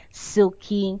very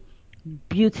silky,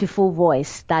 beautiful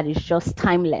voice that is just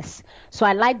timeless. So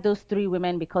I like those three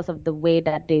women because of the way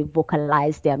that they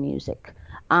vocalize their music.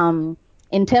 In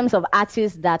terms of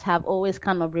artists that have always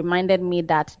kind of reminded me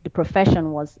that the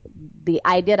profession was the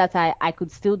idea that I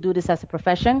could still do this as a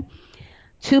profession,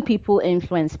 two people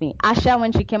influenced me. Asha,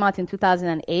 when she came out in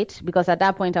 2008, because at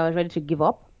that point I was ready to give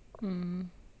up.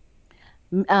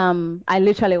 I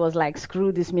literally was like,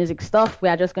 screw this music stuff. We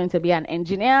are just going to be an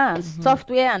engineer and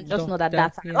software and just know that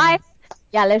that's our life.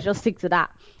 Yeah, let's just stick to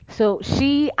that. So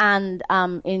she and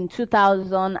in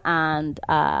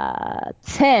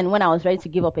 2010, when I was ready to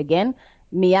give up again,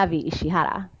 Miyavi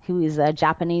Ishihara, who is a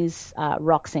Japanese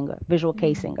rock singer, visual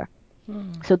kei singer.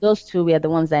 So those two were the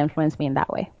ones that influenced me in that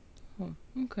way.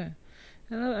 Okay.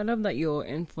 I love that your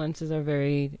influences are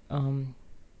very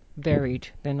varied.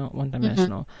 They're not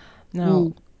one-dimensional.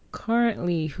 Now,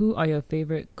 currently, who are your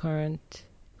favorite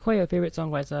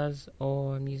songwriters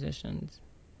or musicians?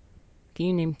 Can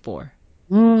you name 4?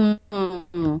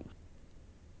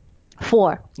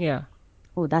 4. Yeah.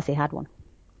 Oh, that's a hard one.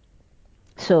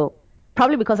 So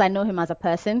probably because I know him as a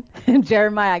person,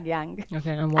 Jeremiah Gyang.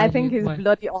 Okay, and why? I think he's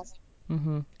bloody awesome.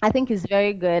 I think he's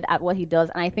very good at what he does,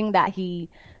 and I think that he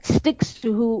sticks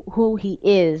to who he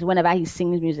is whenever he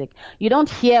sings music. You don't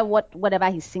hear whatever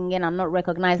he's singing and not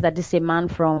recognize that this is a man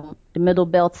from the Middle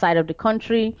Belt side of the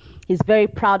country. He's very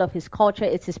proud of his culture.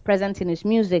 It's his presence in his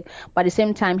music, but at the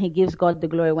same time, he gives God the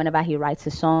glory whenever he writes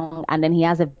a song, and then he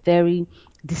has a very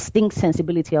distinct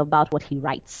sensibility about what he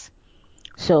writes.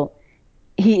 So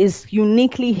he is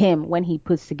uniquely him when he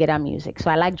puts together music. So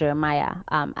I like Jeremiah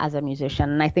as a musician,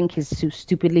 and I think he's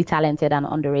stupidly talented and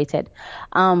underrated.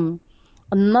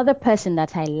 Another person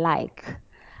that I like,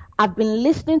 I've been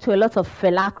listening to a lot of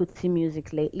Fela Kuti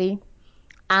music lately.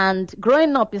 And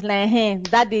growing up is like, hey,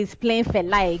 daddy is playing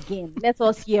Fela again. Let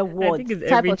us hear words. I think it's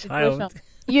Type every of situation. child.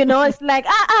 It's like,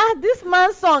 this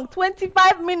man's song,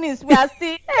 25 minutes, we are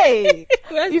still, hey,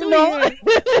 We're you still know. here.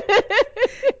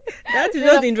 That is You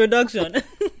just know, the introduction.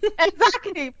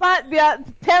 exactly. But there are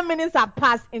 10 minutes are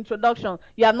past introduction.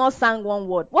 You have not sang one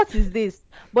word. What is this?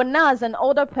 But now, as an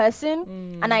older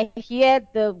person, and I hear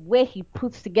the way he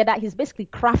puts together, he's basically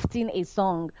crafting a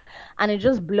song, and it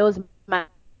just blows my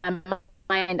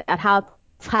mind at how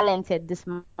talented this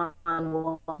man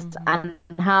was and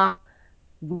how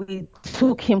we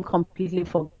took him completely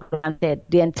for granted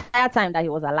the entire time that he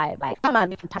was alive. Like, that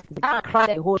man is fantastic. That man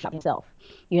cried the whole show himself,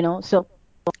 So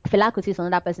Fela Kuti is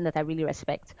another person that I really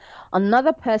respect.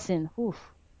 Another person, you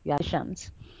are patient.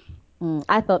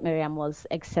 I thought Miriam was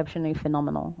exceptionally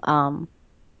phenomenal.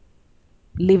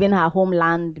 Leaving her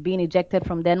homeland, being ejected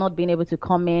from there, not being able to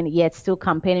come in, yet still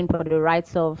campaigning for the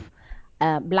rights of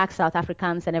Black South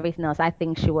Africans and everything else. I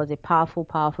think she was a powerful,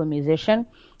 powerful musician,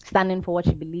 standing for what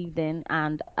she believed in,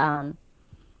 and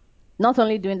not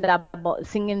only doing that, but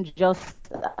singing just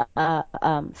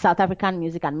South African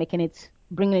music and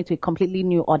bringing it to a completely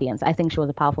new audience. I think she was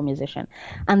a powerful musician.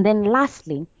 And then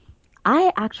lastly,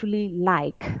 I actually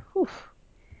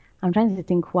I'm trying to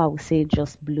think who I would say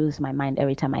just blows my mind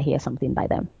every time I hear something by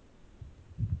them.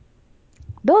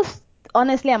 Those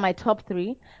honestly are my top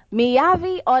three.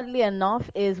 Miyavi, oddly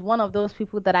enough, is one of those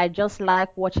people that I just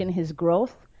like watching his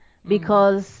growth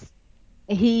because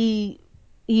he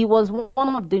was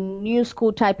one of the new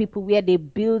school type people where they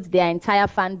build their entire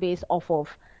fan base off of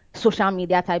social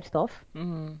media type stuff.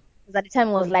 Because at the time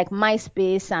it was like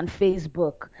MySpace and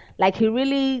Facebook. Like he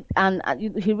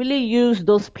really used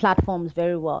those platforms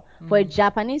very well. For a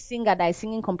Japanese singer that is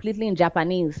singing completely in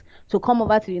Japanese to come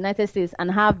over to the United States and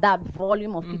have that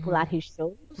volume of people at his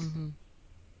shows,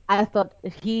 I thought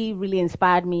he really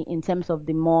inspired me in terms of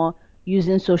the more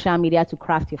using social media to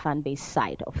craft your fan base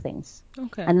side of things.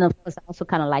 Okay. And then of course I also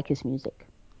kind of like his music.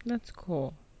 That's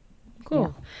cool.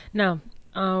 Cool. Yeah.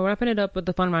 Now, wrapping it up with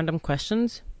the fun random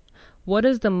questions. What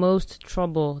is the most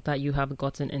trouble that you have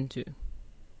gotten into?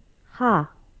 Why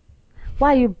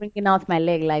are you bringing out my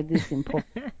leg like this in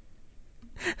public?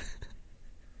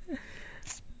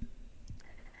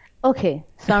 Okay,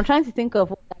 so I'm trying to think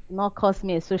of what that did not cause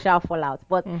me a social fallout.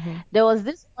 But there was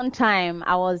this one time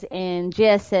I was in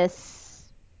GSS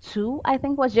 2, I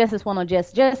think was GSS 1 or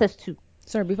GSS 2.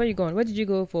 Sorry, before you go on, where did you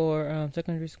go for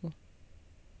secondary school?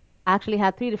 I actually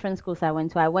had three different schools I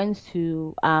went to. I went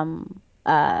to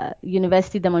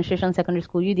University Demonstration Secondary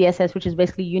School, UDSS, which is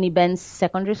basically Uniben's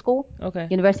secondary school. Okay.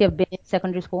 University of Benin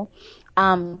Secondary School.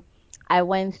 I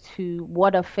went to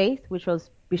Word of Faith, which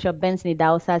was Bishop Benson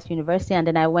Idahosa's university, and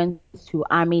then I went to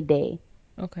Army Day.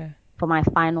 Okay. For my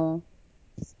final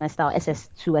semester,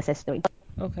 SS2, SS3.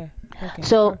 Okay.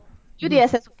 So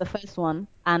UDSS was the first one,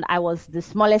 and I was the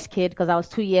smallest kid because I was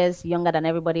 2 years younger than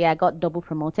everybody. I got double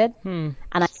promoted, and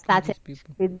I started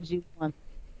KG1,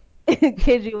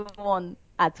 KG1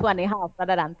 at 2.5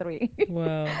 rather than 3.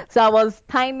 Wow. So I was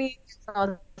tiny.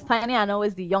 And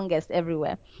always the youngest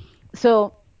everywhere.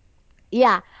 So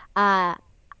yeah,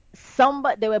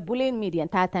 they were bullying me the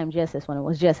entire time. GSS 1, it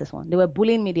was GSS 1. They were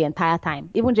bullying me the entire time.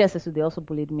 Even GSS 2, they also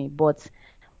bullied me. But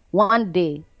one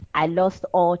day, I lost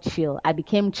all chill. I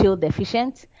became chill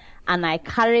deficient, and I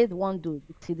carried one dude.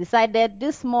 He decided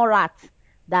this small rat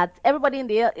that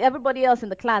everybody else in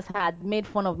the class had made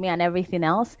fun of me and everything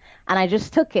else, and I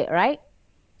just took it, right?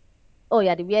 Oh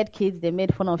yeah, the weird kids, they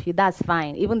made fun of you. That's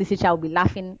fine. Even the teacher will be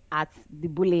laughing at the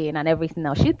bullying and everything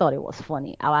else. She thought it was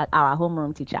funny, our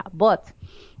homeroom teacher. But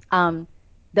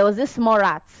there was this small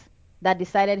rat that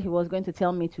decided he was going to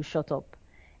tell me to shut up.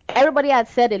 Everybody had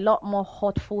said a lot more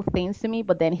hurtful things to me,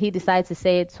 but then he decided to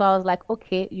say it. So I was like,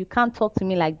 okay, you can't talk to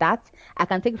me like that. I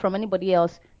can take it from anybody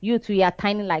else. You two, you are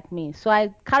tiny like me. So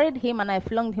I carried him and I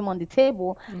flung him on the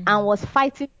table and was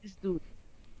fighting this dude.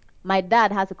 My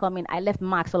dad had to come in. I left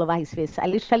marks all over his face. I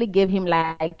literally gave him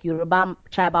like Yoruba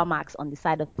tribal marks on the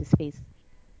side of his face.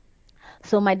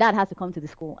 So my dad had to come to the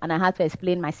school and I had to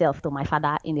explain myself to my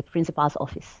father in the principal's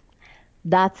office.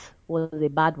 That was a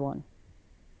bad one.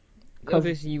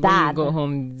 Obviously, when you got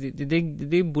home, did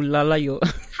they bulala you?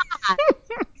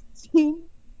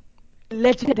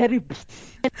 Legendary beat.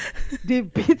 The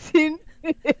beating.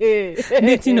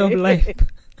 Beating of life.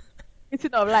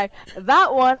 Beating of life.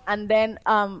 That one, and then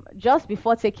just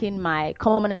before taking my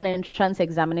common entrance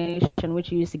examination,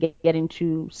 which you used to get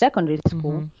into secondary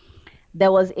school,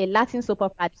 there was a Latin soap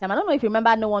opera at the time. I don't know if you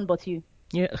remember No One But You.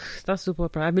 Yeah, that's soap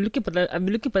opera. I've been looking for that. I've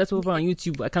been looking for that soap opera on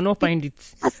YouTube. I cannot find it.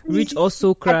 Rich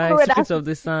Also Cry, Secrets of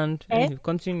the Sand. Anyway,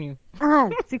 continue.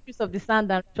 Secrets of the Sand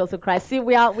and Rich Also Cry. See,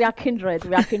 we are kindred.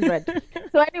 We are kindred.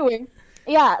 So anyway,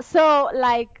 yeah. So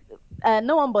like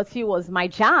No One But You was my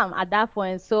jam at that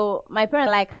point. So my parents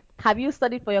were like, have you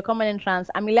studied for your common entrance?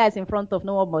 Amelia is in front of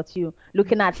No One But You,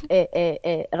 looking at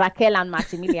Raquel and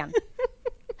Maximilian.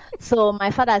 So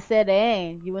my father said,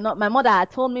 you will not. My mother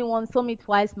had told me once, told me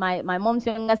twice. My mom's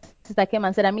younger sister came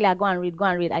and said, Amelia, go and read, go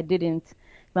and read. I didn't.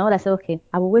 My mother said, okay,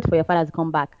 I will wait for your father to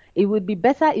come back. It would be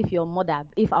better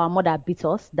if our mother beat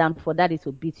us than for daddy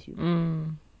to beat you.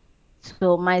 Mm.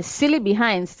 So my silly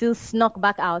behind still snuck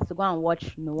back out to go and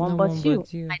watch No One But You.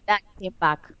 My dad came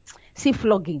back. See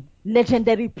flogging,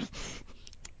 legendary beat.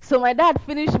 So my dad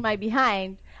finished my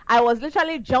behind. I was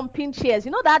literally jumping chairs.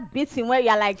 You know that beating where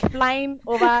you're like flying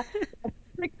over,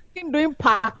 freaking doing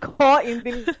parkour in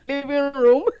the living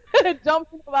room,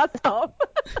 jumping over stuff.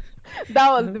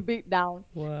 That was the beat down.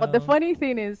 Wow. But the funny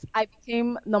thing is, I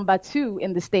became number 2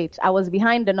 in the state. I was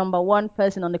behind the number 1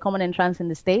 person on the common entrance in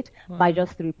the state by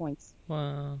just 3 points.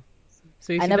 Wow.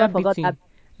 So you I see never that forgot beating, that.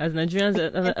 as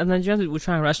Nigerians would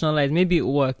try and rationalize, maybe it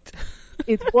worked.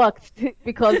 It worked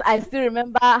because I still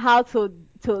remember how to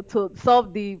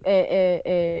solve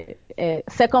the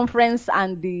circumference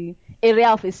and the area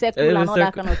of a circle and all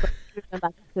that kind of stuff. I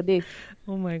remember today.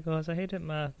 Oh my gosh, I hated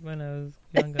math when I was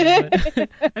younger. But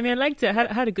I mean, I liked it.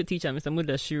 I had a good teacher, Mr.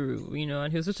 Mudashiru,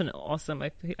 and he was such an awesome.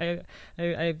 That's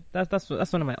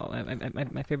one of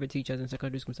my favorite teachers in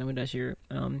secondary school, Mr. Mudashiru.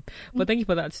 But thank you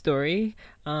for that story.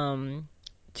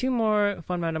 2 more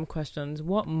fun random questions.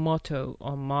 What motto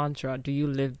or mantra do you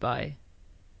live by?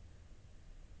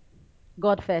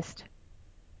 God first.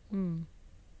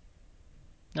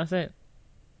 That's it.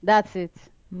 That's it.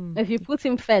 If you put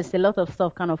him first, a lot of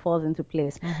stuff kind of falls into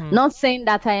place. Not saying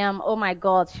that I am, oh my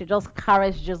God, she just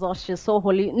carries Jesus, she's so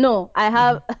holy. No, I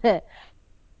have I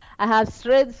have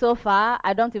strayed so far.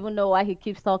 I don't even know why he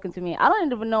keeps talking to me. I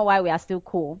don't even know why we are still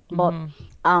cool. But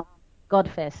God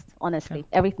first, honestly. Okay.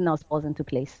 Everything else falls into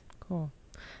place. Cool.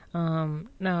 Now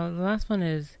the last one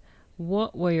is,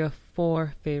 what were your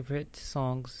 4 favorite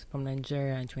songs from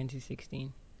Nigeria in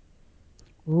 2016?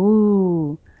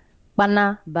 Ooh.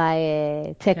 Bana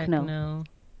by Techno. Techno.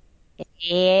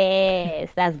 Yes,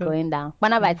 that's So, going down.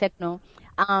 Bana by Techno.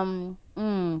 Um,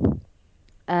 mm,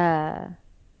 uh,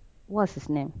 what's his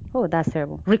name? Oh, that's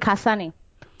terrible. Rikasani,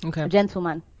 okay.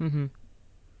 Gentleman. Mm-hmm.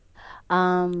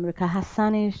 Rika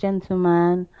Hassani's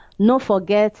Gentleman. No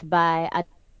Forget by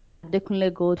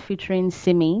Adekunle Gold featuring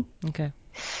Simi. Okay.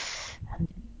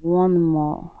 One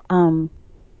more.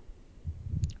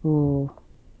 Oh,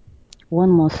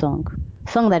 one more song.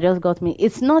 Song that just got me.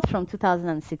 It's not from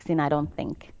 2016, I don't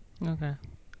think. Okay.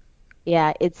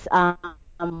 Yeah, it's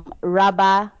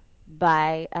Rabba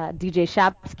by DJ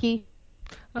Shapsky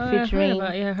Oh, I heard featuring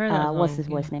about. Yeah, I heard that what's song. his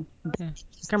Yeah. voice name? Yeah.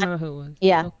 Can't remember who it was.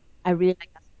 Yeah, I really like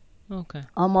that. Okay.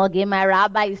 Omoge, my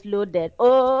rabbi is loaded.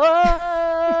 Oh,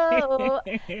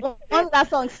 once that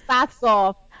song starts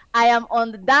off, I am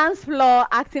on the dance floor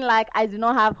acting like I do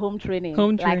not have home training.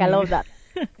 Home Like I training. love that.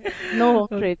 No home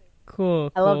Oh, training.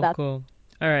 cool, I love cool, that. cool.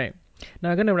 All right.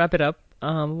 Now I'm gonna wrap it up.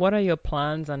 What are your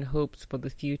plans and hopes for the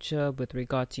future with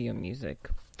regard to your music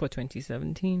for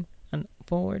 2017 and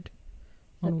forward?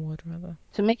 Onward, rather.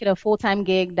 To make it a full-time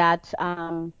gig that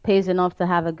pays enough to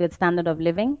have a good standard of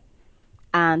living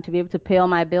and to be able to pay all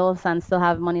my bills and still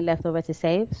have money left over to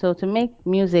save. So to make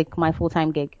music my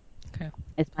full-time gig Okay.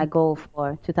 is my goal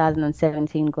for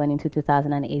 2017 going into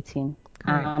 2018.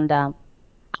 Great. And I'm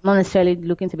not necessarily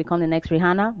looking to become the next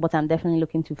Rihanna, but I'm definitely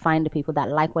looking to find the people that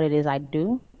like what it is I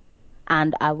do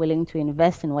and are willing to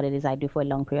invest in what it is I do for a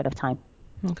long period of time.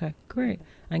 Okay, great.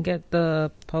 And get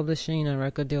the publishing and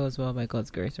record deal as well by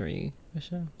God's grace, are you,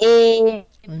 Michelle? Amen.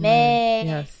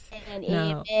 Yes.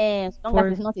 Now, Amen. As long as for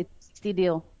it's not a 60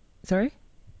 deal. sorry?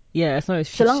 Yeah, it's not.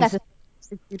 So long as She's it's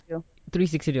 60 deal.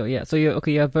 360 deal. Yeah. So you're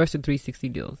okay. You're versed with 360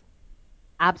 deals.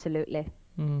 Absolutely.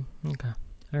 Okay.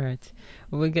 All right.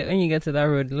 When you get to that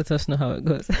road, let us know how it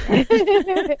goes. I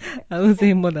won't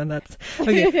say more than that.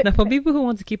 Okay. Now, for people who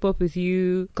want to keep up with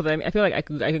you, because I feel like I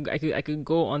could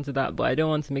go on to that, but I don't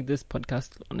want to make this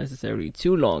podcast unnecessarily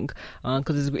too long.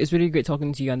 Because it's really great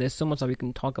talking to you, and there's so much that we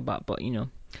can talk about. But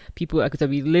people, like I said,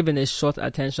 we live in a short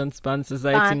attention span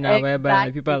society now,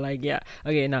 whereby people are like, yeah.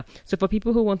 Okay. Now, so for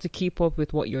people who want to keep up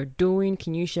with what you're doing,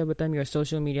 can you share with them your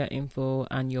social media info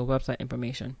and your website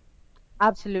information?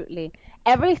 Absolutely.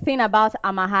 Everything about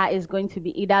Amaha is going to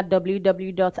be either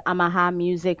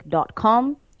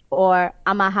www.amahamusic.com or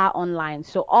Amaha Online.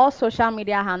 So all social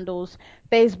media handles,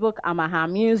 Facebook, Amaha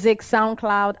Music,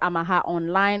 SoundCloud, Amaha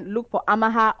Online. Look for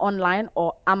Amaha Online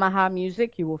or Amaha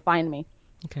Music. You will find me.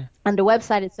 Okay. And the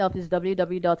website itself is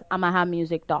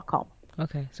www.amahamusic.com.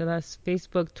 Okay. So that's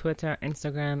Facebook, Twitter,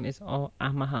 Instagram is all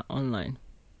Amaha Online.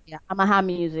 Yeah, Amaha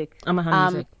Music.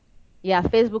 Amaha Music. Yeah,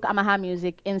 Facebook, Amaha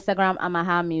Music, Instagram,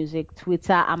 Amaha Music,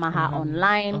 Twitter, Amaha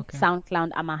Online,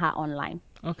 SoundCloud, Amaha Online.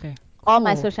 Okay. All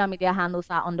my social media handles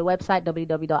are on the website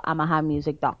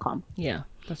www.amahamusic.com. Yeah,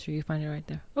 that's where you find it right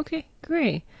there. Okay,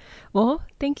 great. Well,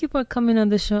 thank you for coming on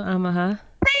the show, Amaha.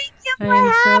 Thank you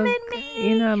for having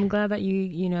me. I'm glad that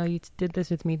you did this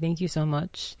with me. Thank you so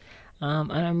much.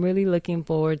 And I'm really looking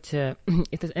forward to,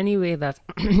 if there's any way that,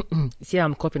 see,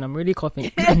 I'm coughing, I'm really coughing.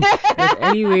 If there's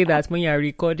any way that when you're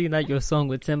recording that your song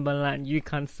with Timbaland, you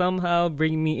can somehow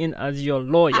bring me in as your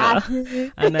lawyer,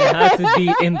 and I have to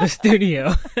be in the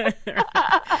studio.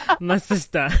 My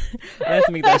sister, let's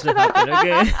make that shit happen,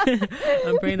 okay?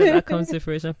 I'm praying that comes to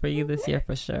fruition for you this year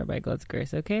for sure, by God's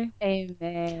grace, okay?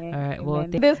 Amen. All right, Amen. well,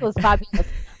 This was fabulous.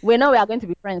 We know we are going to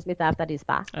be friends later after this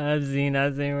part. I've seen,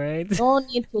 right? No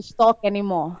need to stalk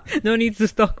anymore. No need to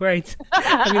stalk, right?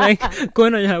 I mean, like,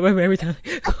 going on your web every time.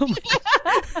 Oh my God.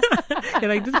 You're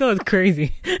like, this girl is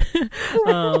crazy.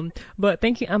 But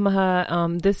thank you,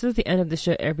 Amaha. This is the end of the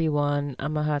show, everyone.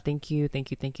 Amaha, thank you.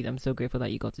 I'm so grateful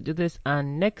that you got to do this.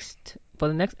 And for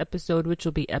the next episode, which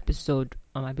will be I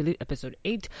believe episode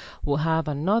 8, we'll have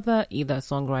another either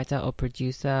songwriter or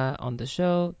producer on the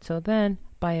show. Till then,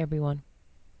 bye, everyone.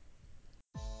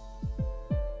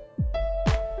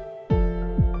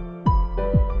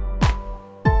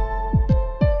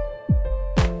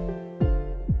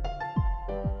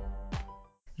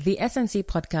 The SNC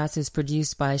podcast is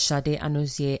produced by Sade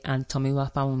Anozie and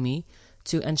Tomiwa Fawumi.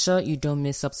 To ensure you don't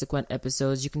miss subsequent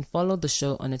episodes, you can follow the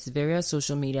show on its various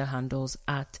social media handles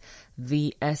at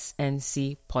the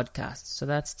SNC Podcast. So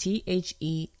that's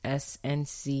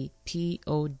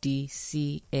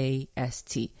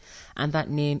THESNCPODCAST. And that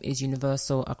name is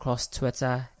universal across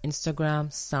Twitter, Instagram,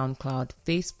 SoundCloud,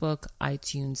 Facebook,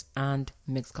 iTunes, and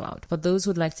Mixcloud. For those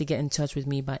who'd like to get in touch with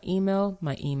me by email,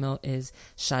 my email is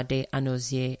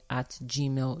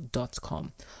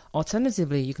shadeanozie@gmail.com.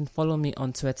 Alternatively, you can follow me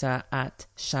on Twitter at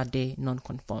Shade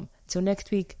Nonconform. Till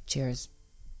next week, cheers.